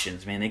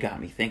Russians, man, they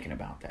got me thinking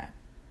about that.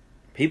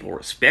 People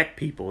respect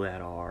people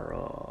that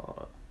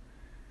are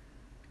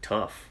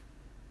tough.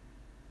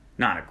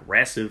 Not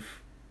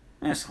aggressive.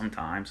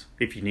 Sometimes,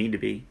 if you need to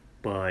be.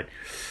 But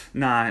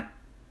not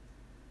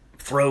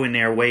throwing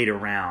their weight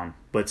around.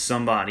 But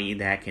somebody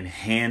that can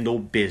handle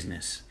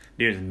business.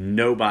 There's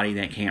nobody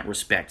that can't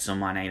respect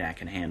somebody that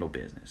can handle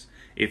business.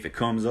 If it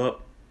comes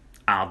up,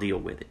 I'll deal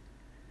with it.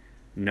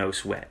 No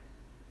sweat.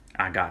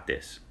 I got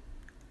this.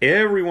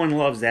 Everyone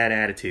loves that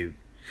attitude.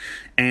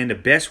 And the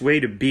best way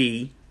to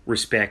be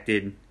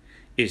respected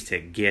is to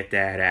get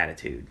that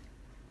attitude.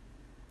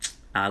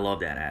 I love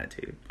that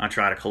attitude. I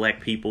try to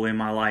collect people in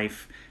my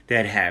life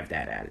that have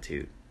that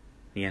attitude.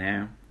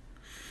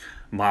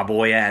 My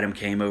boy Adam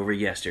came over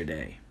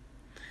yesterday.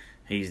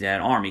 He's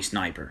that Army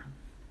sniper.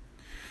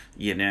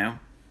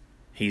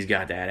 He's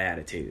got that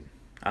attitude.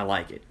 I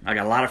like it. I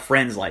got a lot of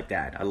friends like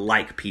that. I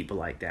like people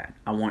like that.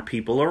 I want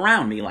people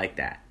around me like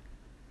that.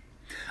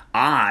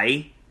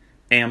 I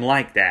am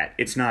like that.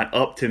 It's not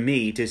up to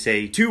me to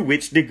say to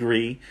which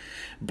degree,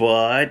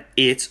 but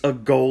it's a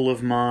goal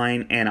of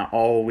mine, and I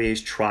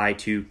always try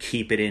to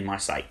keep it in my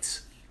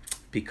sights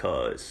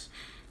because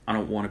I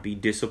don't want to be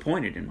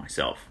disappointed in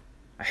myself.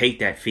 I hate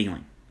that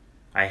feeling.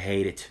 I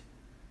hate it.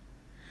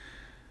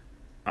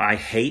 I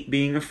hate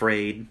being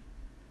afraid,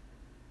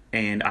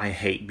 and I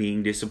hate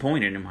being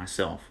disappointed in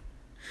myself.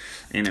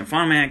 And if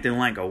I'm acting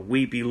like a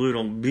weepy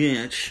little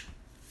bitch,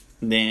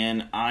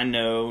 then I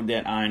know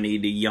that I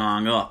need to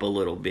yang up a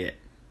little bit.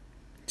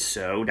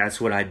 So that's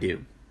what I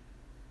do.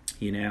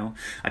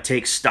 I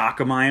take stock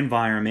of my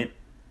environment,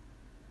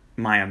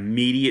 my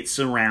immediate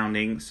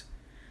surroundings,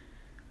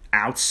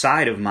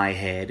 outside of my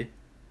head,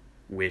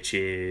 which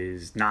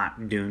is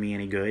not doing me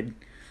any good.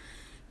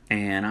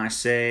 And I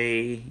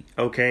say,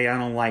 okay, I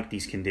don't like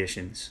these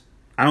conditions.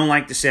 I don't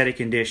like the set of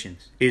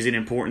conditions. Is it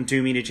important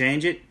to me to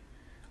change it?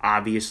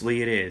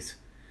 Obviously it is.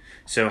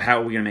 So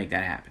how are we going to make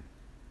that happen?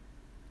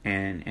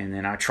 And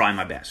then I try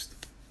my best.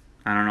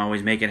 I don't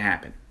always make it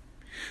happen.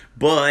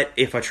 But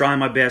if I try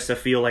my best, I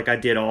feel like I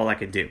did all I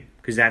could do.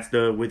 Because that's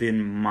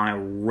within my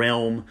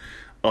realm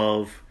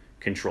of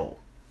control.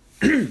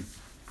 If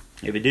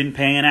it didn't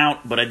pan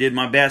out, but I did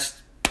my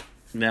best,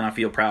 then I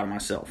feel proud of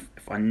myself.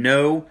 If I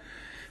know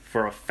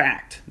for a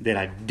fact that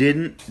I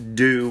didn't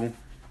do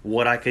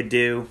what I could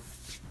do,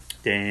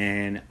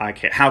 then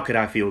how could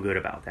I feel good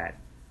about that?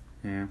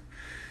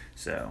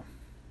 So,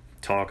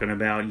 talking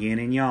about yin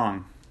and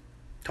yang.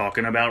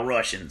 Talking about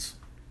Russians.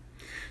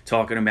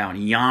 Talking about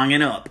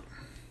yanging up.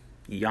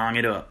 Yang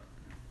it up.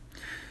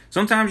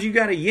 Sometimes you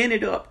gotta yin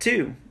it up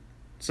too.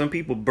 Some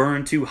people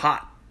burn too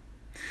hot.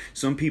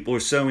 Some people are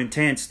so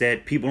intense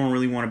that people don't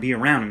really want to be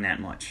around them that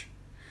much.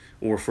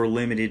 Or for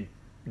limited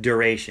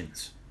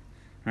durations.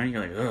 Right?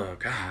 You're like, oh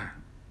God,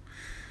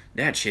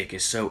 that chick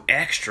is so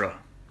extra.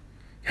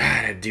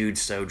 God, that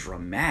dude's so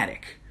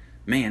dramatic.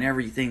 Man,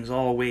 everything's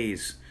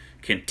always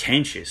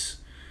contentious.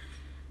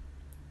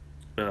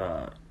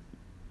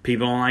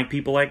 People don't like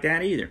people like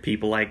that either.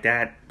 People like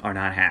that are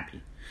not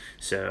happy.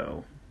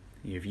 So,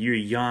 if you're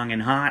young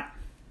and hot,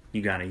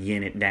 you gotta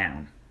yin it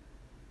down.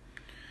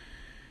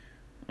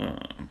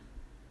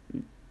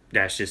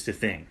 That's just a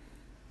thing.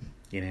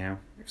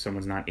 If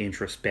someone's not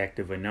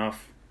introspective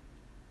enough,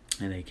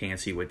 and they can't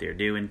see what they're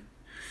doing,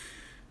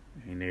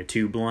 and they're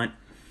too blunt,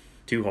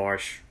 too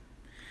harsh.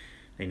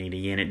 They need to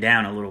yin it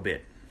down a little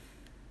bit.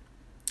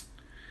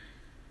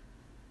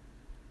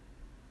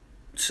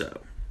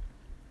 So,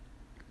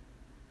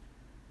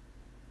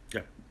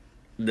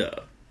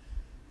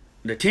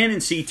 the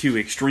tendency to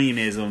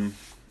extremism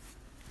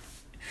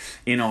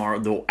in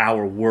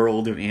our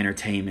world of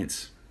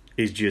entertainments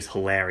is just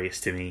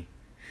hilarious to me.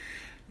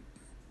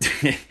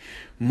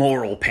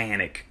 Moral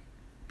panic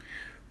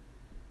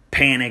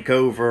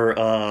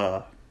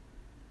over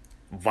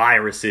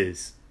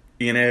viruses.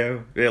 You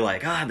know, they're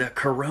like, the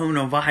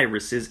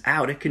coronavirus is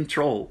out of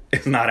control.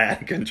 It's not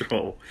out of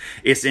control.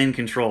 It's in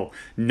control.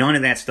 None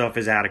of that stuff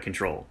is out of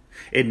control.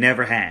 It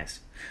never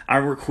has. I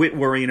will quit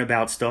worrying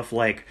about stuff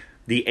like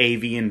the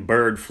avian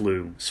bird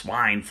flu,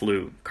 swine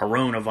flu,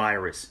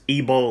 coronavirus,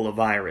 Ebola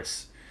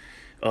virus,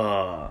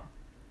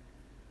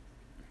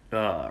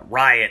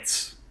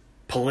 riots,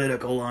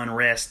 political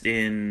unrest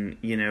in,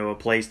 a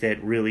place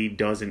that really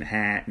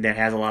that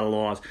has a lot of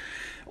laws.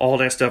 All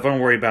that stuff, I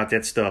don't worry about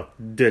that stuff.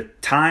 The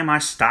time I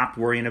stopped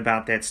worrying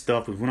about that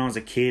stuff was when I was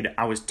a kid.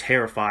 I was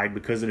terrified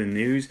because of the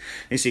news.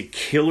 They said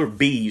killer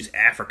bees,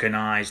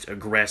 Africanized,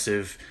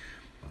 aggressive,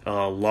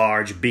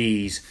 large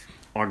bees,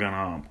 are going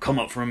to come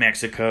up from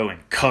Mexico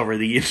and cover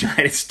the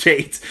United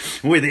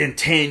States within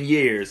 10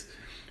 years.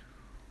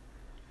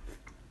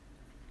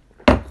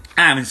 I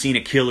haven't seen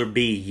a killer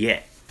bee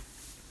yet.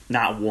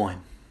 Not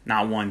one.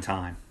 Not one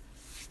time.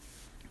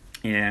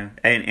 Yeah,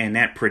 and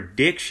that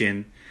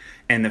prediction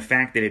and the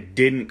fact that it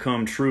didn't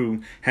come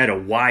true had a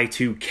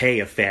Y2K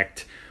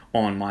effect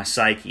on my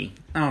psyche.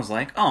 I was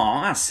like,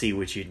 I see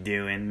what you're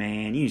doing,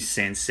 man. You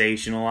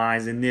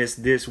sensationalizing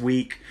this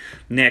week.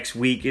 Next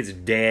week, it's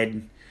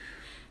dead.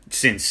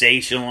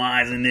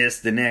 Sensationalizing this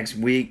the next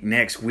week.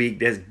 Next week,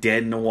 that's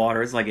dead in the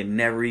water. It's like it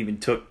never even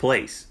took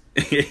place.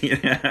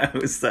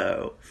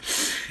 So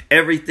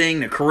everything,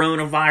 the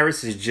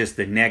coronavirus is just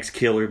the next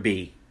killer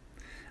bee.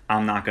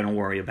 I'm not going to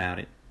worry about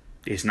it.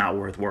 It's not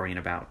worth worrying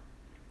about.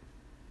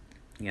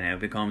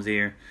 If it comes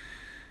here,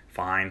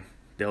 fine.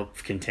 They'll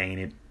contain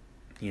it.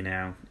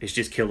 It's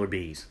just killer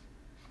bees.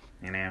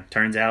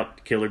 Turns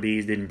out killer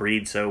bees didn't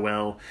breed so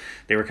well.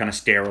 They were kind of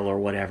sterile or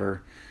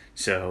whatever.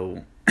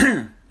 So,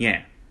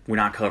 yeah, we're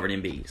not covered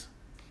in bees.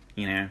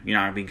 You're not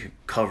going to be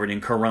covered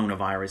in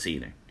coronavirus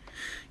either.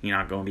 You're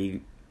not going to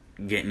be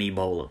getting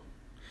Ebola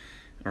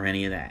or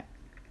any of that.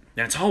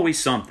 That's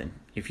always something.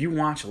 If you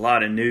watch a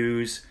lot of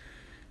news,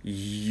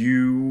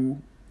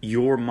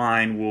 your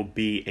mind will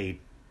be a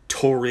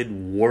torrid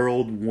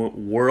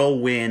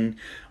whirlwind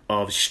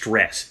of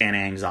stress and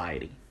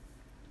anxiety.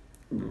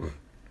 On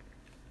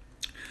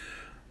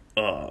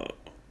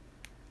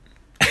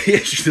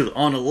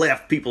the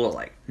left, people are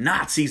like,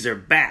 Nazis are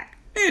back.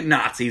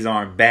 Nazis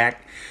aren't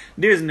back.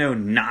 There's no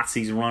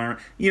Nazis running.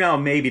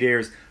 Maybe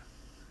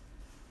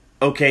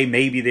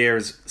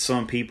there's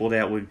some people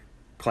that would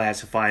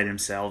classify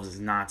themselves as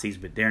Nazis,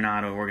 but they're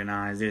not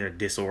organized. They're a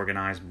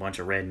disorganized bunch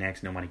of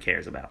rednecks nobody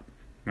cares about,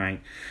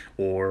 right?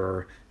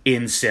 Or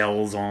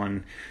incels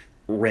on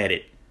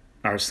Reddit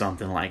or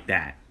something like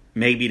that.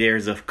 Maybe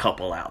there's a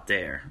couple out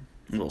there,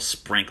 a little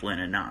sprinkling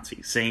of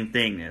Nazis. Same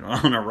thing.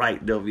 On the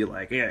right, they'll be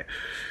like, they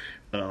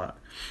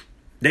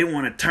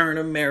want to turn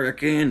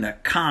America into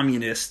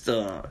communist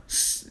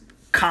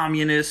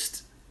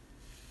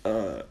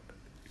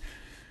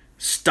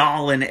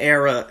Stalin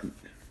era.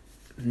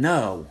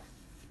 No,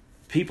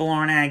 people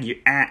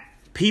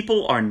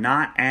are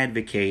not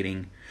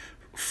advocating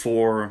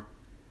for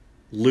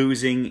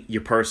losing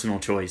your personal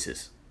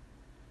choices.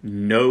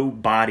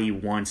 Nobody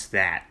wants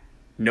that.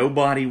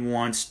 Nobody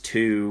wants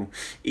to,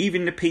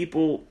 even the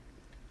people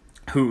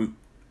who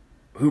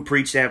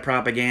preach that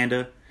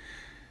propaganda,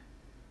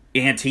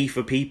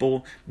 Antifa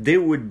people, they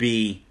would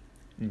be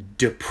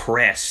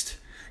depressed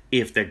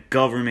if the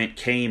government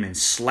came and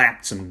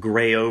slapped some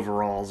gray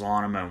overalls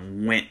on them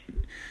and went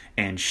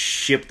and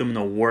shipped them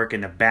to work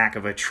in the back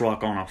of a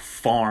truck on a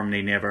farm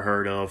they never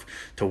heard of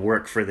to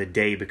work for the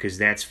day because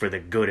that's for the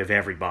good of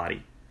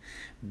everybody.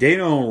 They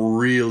don't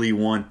really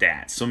want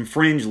that. Some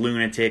fringe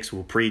lunatics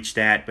will preach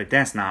that, but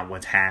that's not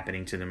what's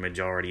happening to the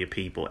majority of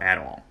people at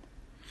all.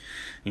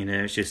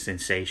 It's just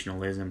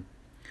sensationalism.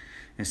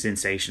 And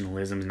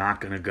sensationalism is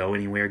not going to go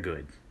anywhere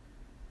good.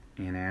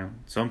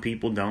 Some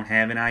people don't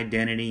have an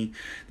identity.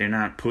 They're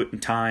not putting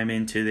time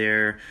into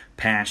their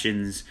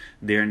passions.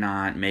 They're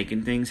not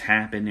making things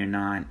happen. They're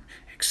not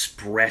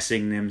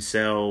expressing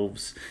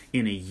themselves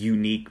in a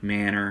unique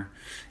manner.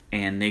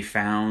 And they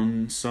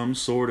found some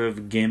sort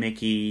of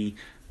gimmicky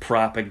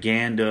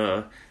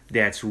propaganda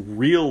that's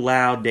real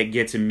loud, that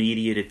gets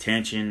immediate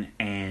attention,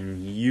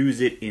 and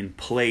use it in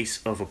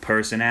place of a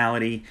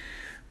personality.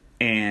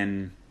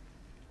 And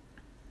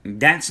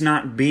that's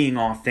not being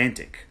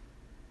authentic.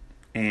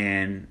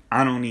 And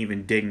I don't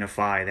even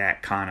dignify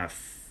that kind of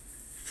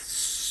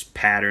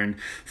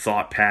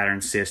thought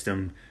pattern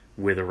system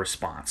with a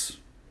response,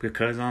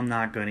 because I'm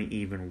not going to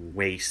even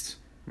waste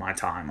my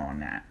time on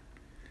that.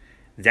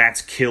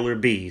 That's killer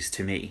bees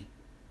to me.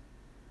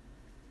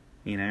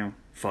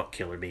 Fuck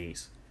killer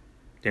bees.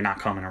 They're not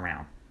coming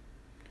around.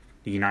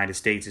 The United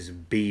States is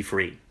bee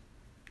free.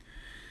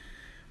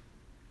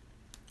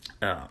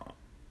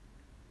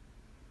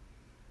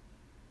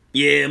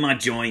 Yeah, my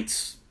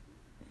joints.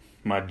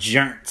 My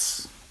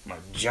joints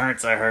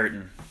are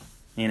hurting.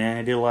 You know,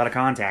 I did a lot of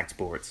contact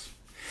sports.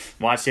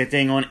 Watched that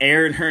thing on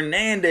Aaron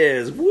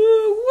Hernandez.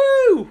 Woo,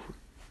 woo!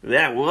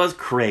 That was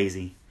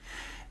crazy.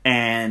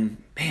 And,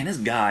 man,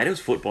 those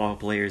football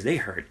players, they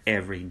hurt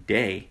every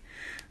day.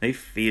 They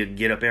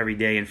get up every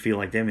day and feel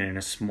like they've been in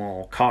a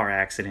small car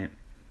accident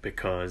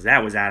because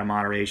that was out of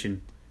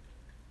moderation.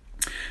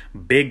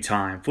 Big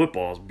time.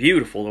 Football's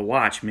beautiful to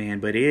watch, man,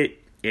 but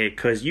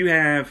because you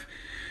have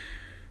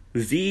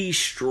the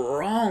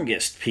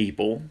strongest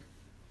people,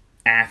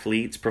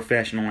 athletes,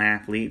 professional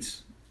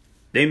athletes,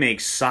 they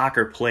make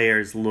soccer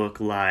players look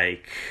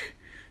like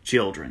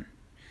children.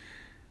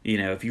 You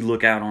know, if you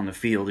look out on the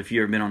field, if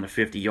you've ever been on the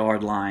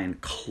 50-yard line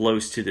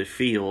close to the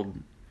field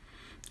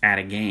at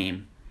a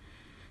game,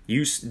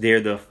 they're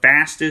the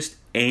fastest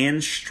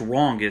and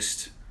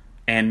strongest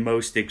and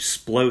most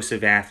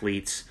explosive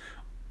athletes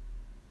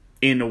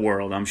in the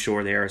world. I'm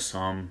sure there are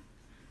some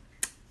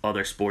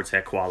other sports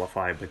that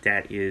qualify, but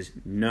that is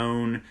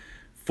known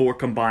for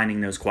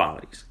combining those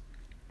qualities.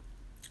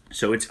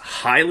 So it's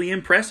highly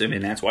impressive,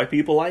 and that's why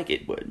people like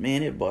it. But,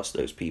 man, it busts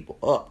those people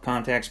up.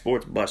 Contact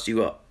sports bust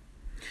you up.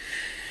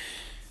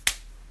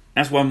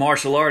 That's why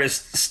martial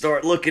artists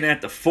start looking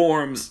at the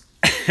forms.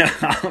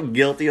 I'm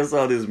guilty. I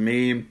saw this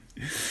meme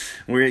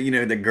where, you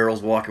know, the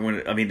guy's walking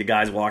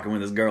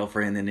with his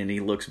girlfriend, and then he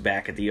looks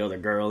back at the other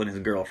girl, and his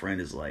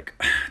girlfriend is like,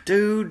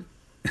 dude,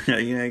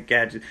 you know,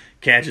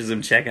 catches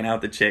him checking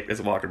out the chick that's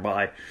walking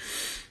by.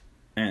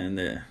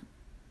 And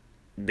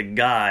the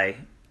guy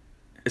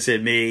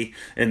said me,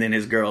 and then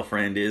his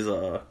girlfriend is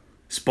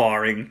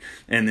sparring,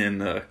 and then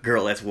the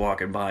girl that's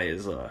walking by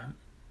is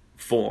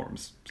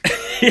forms.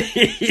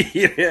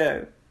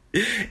 Yeah.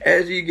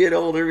 As you get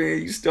older,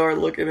 man, you start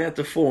looking at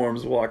the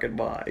forms walking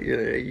by.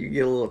 You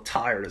get a little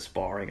tired of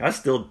sparring. I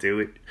still do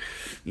it.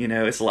 You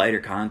know, it's lighter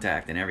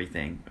contact and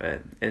everything,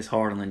 but it's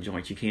hard on the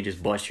joints. You can't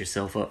just bust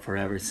yourself up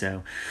forever.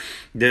 So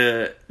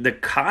the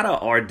kata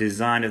are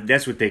designed,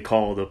 that's what they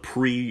call the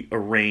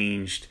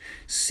pre-arranged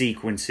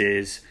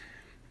sequences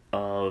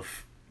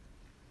of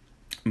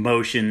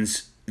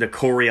motions, the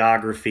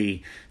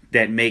choreography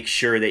that makes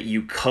sure that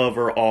you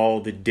cover all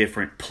the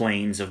different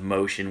planes of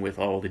motion with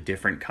all the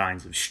different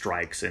kinds of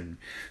strikes and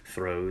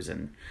throws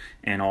and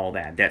all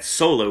that. That's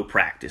solo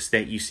practice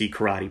that you see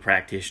karate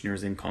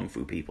practitioners and kung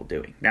fu people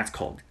doing. That's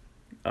called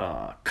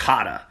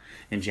kata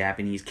in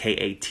Japanese,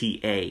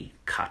 K-A-T-A,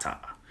 kata.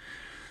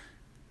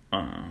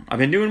 I've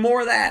been doing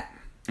more of that.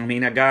 I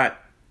mean, I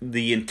got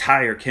the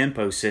entire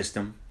Kenpo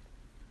system,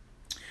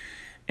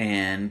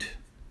 and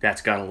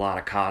that's got a lot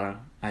of kata.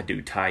 I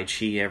do Tai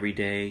Chi every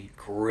day.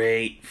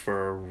 Great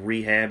for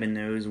rehabbing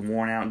those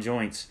worn out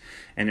joints.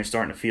 And they're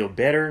starting to feel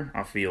better.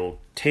 I feel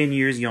 10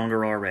 years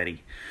younger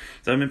already.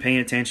 So I've been paying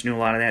attention to a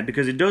lot of that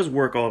because it does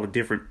work all the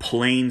different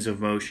planes of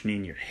motion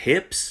in your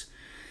hips,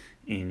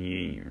 in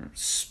your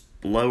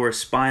lower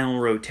spinal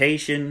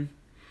rotation,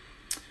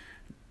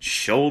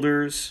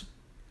 shoulders.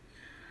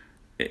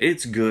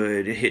 It's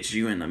good. It hits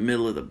you in the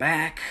middle of the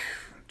back,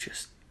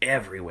 just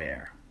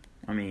everywhere.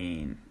 I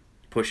mean,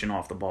 pushing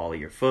off the ball of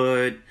your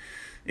foot.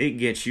 It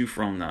gets you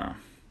from the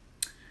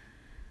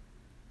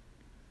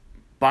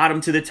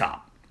bottom to the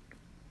top.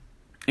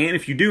 And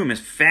if you do them as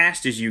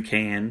fast as you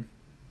can,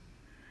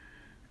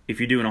 if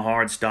you're doing a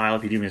hard style,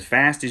 if you do them as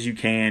fast as you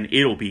can,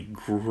 it'll be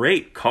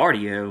great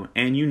cardio,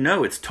 and you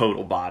know it's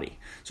total body.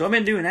 So I've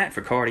been doing that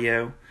for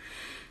cardio.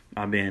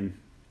 I've been,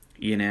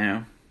 you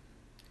know,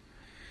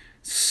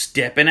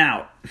 stepping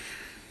out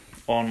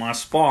on my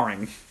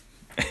sparring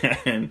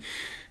and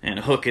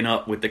hooking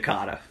up with the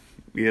kata.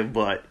 Yeah,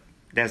 but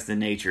that's the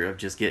nature of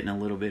just getting a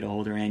little bit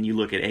older. And you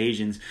look at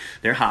Asians,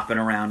 they're hopping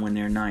around when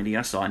they're 90.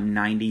 I saw a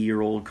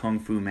 90-year-old kung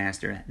fu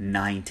master,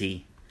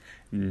 90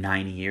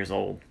 years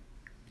old,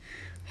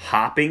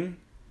 hopping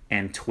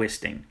and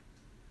twisting,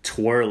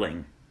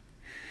 twirling,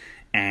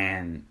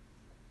 and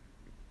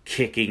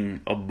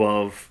kicking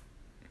above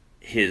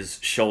his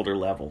shoulder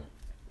level.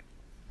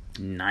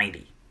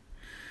 90.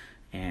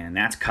 And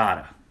that's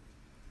kata.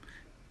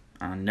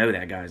 I know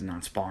that guy's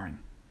not sparring.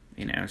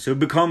 You know, so it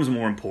becomes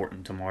more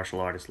important to martial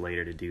artists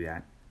later to do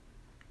that.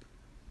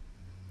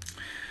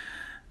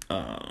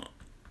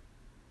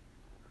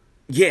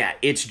 Yeah,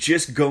 it's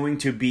just going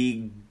to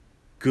be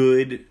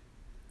good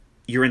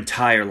your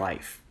entire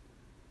life,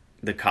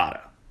 the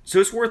kata. So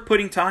it's worth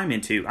putting time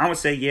into. I would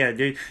say, yeah,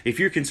 dude, if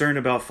you're concerned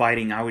about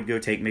fighting, I would go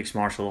take mixed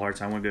martial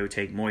arts. I would go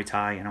take Muay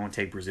Thai, and I would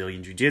take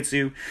Brazilian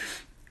Jiu-Jitsu,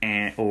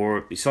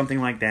 or something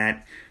like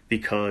that,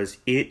 because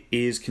it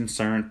is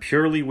concerned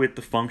purely with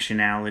the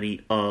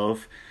functionality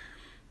of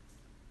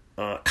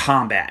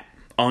combat,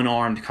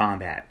 unarmed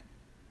combat.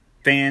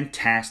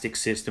 Fantastic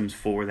systems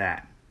for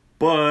that.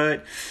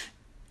 But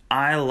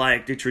I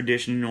like the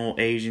traditional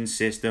Asian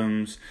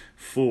systems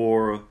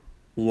for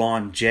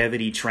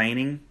longevity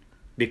training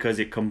because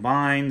it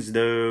combines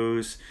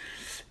those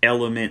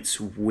elements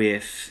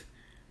with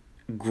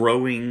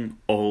growing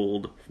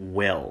old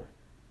well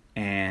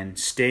and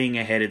staying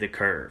ahead of the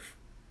curve.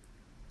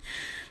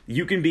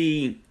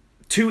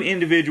 Two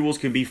individuals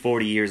can be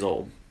 40 years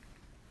old.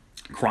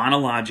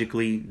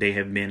 Chronologically, they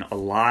have been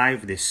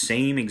alive the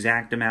same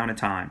exact amount of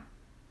time.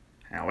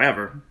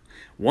 However,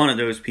 one of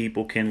those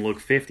people can look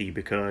 50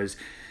 because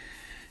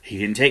he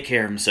didn't take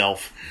care of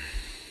himself.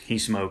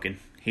 He's smoking.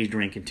 He's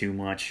drinking too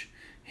much.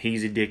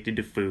 He's addicted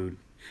to food.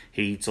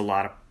 He eats a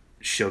lot of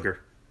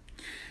sugar.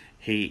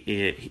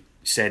 He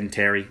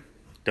sedentary.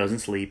 Doesn't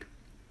sleep.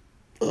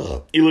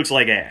 He looks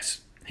like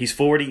ass. He's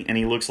 40 and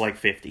he looks like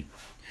 50.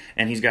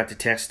 And he's got the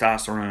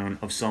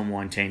testosterone of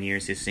someone 10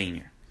 years his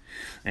senior.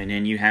 And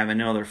then you have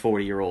another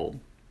 40-year-old.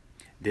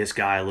 This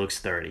guy looks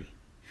 30.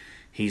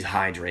 He's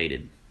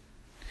hydrated.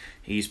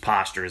 His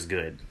posture is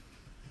good.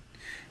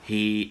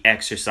 He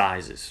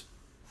exercises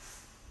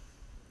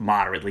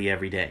moderately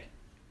every day.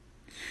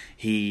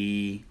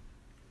 He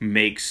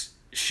makes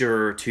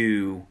sure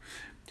that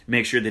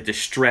the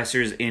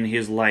stressors in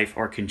his life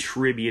are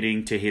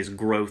contributing to his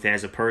growth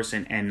as a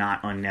person and not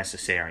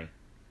unnecessary.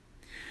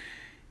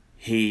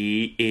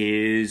 He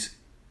is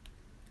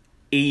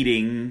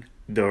eating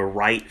the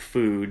right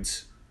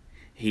foods.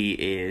 He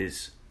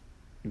is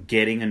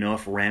getting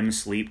enough REM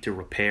sleep to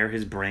repair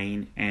his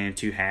brain and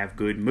to have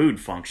good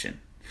mood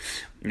function.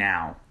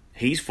 Now,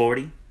 he's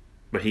 40,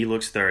 but he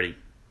looks 30.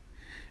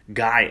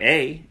 Guy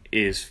A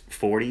is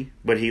 40,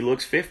 but he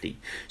looks 50.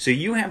 So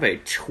you have a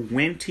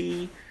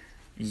 20-year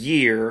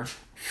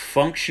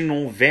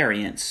functional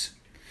variance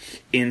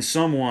in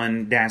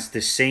someone that's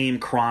the same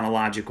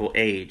chronological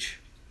age.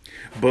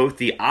 Both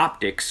the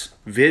optics,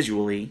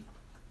 visually,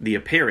 the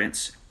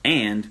appearance,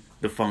 and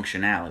the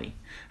functionality.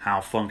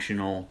 How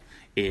functional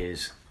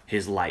is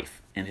his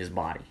life and his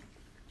body.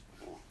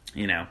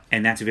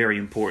 And that's very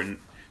important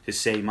to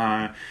say.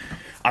 I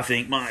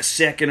think my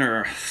second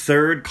or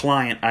third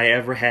client I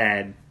ever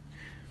had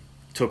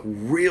took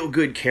real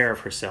good care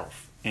of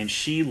herself. And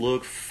she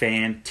looked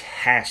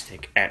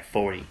fantastic at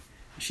 40.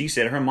 She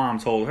said her mom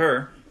told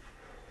her,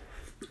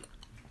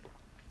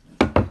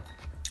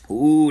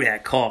 ooh,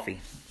 that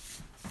coffee.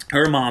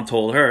 Her mom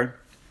told her,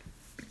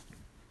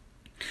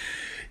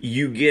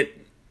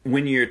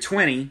 when you're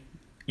 20,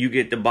 you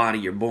get the body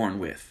you're born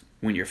with.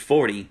 When you're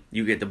 40,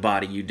 you get the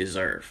body you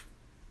deserve.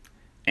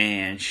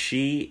 And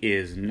she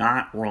is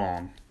not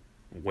wrong.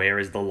 Where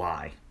is the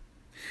lie?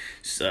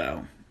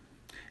 So,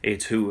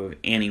 it's who of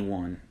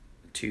anyone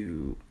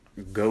to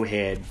go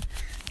ahead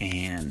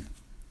and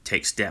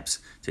take steps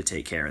to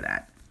take care of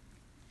that.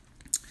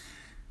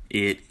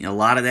 A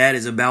lot of that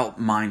is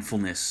about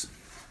mindfulness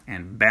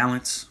and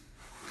balance,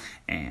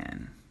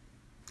 and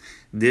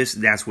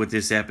that's what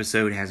this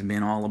episode has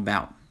been all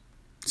about.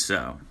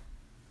 So,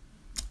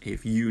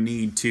 if you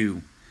need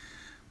to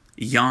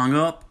yang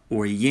up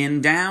or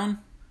yin down,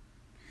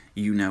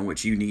 you know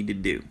what you need to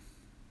do.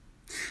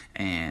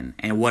 And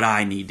what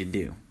I need to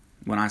do.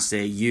 When I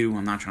say you,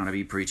 I'm not trying to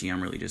be preachy.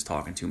 I'm really just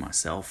talking to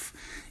myself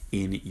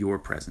in your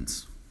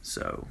presence.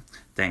 So,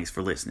 thanks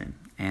for listening.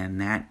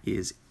 And that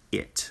is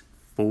it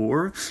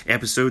for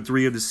episode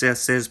 3 of the Seth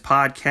Says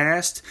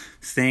podcast.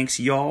 Thanks,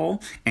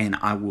 y'all. And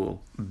I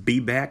will be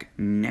back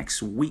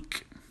next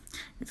week.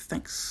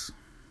 Thanks.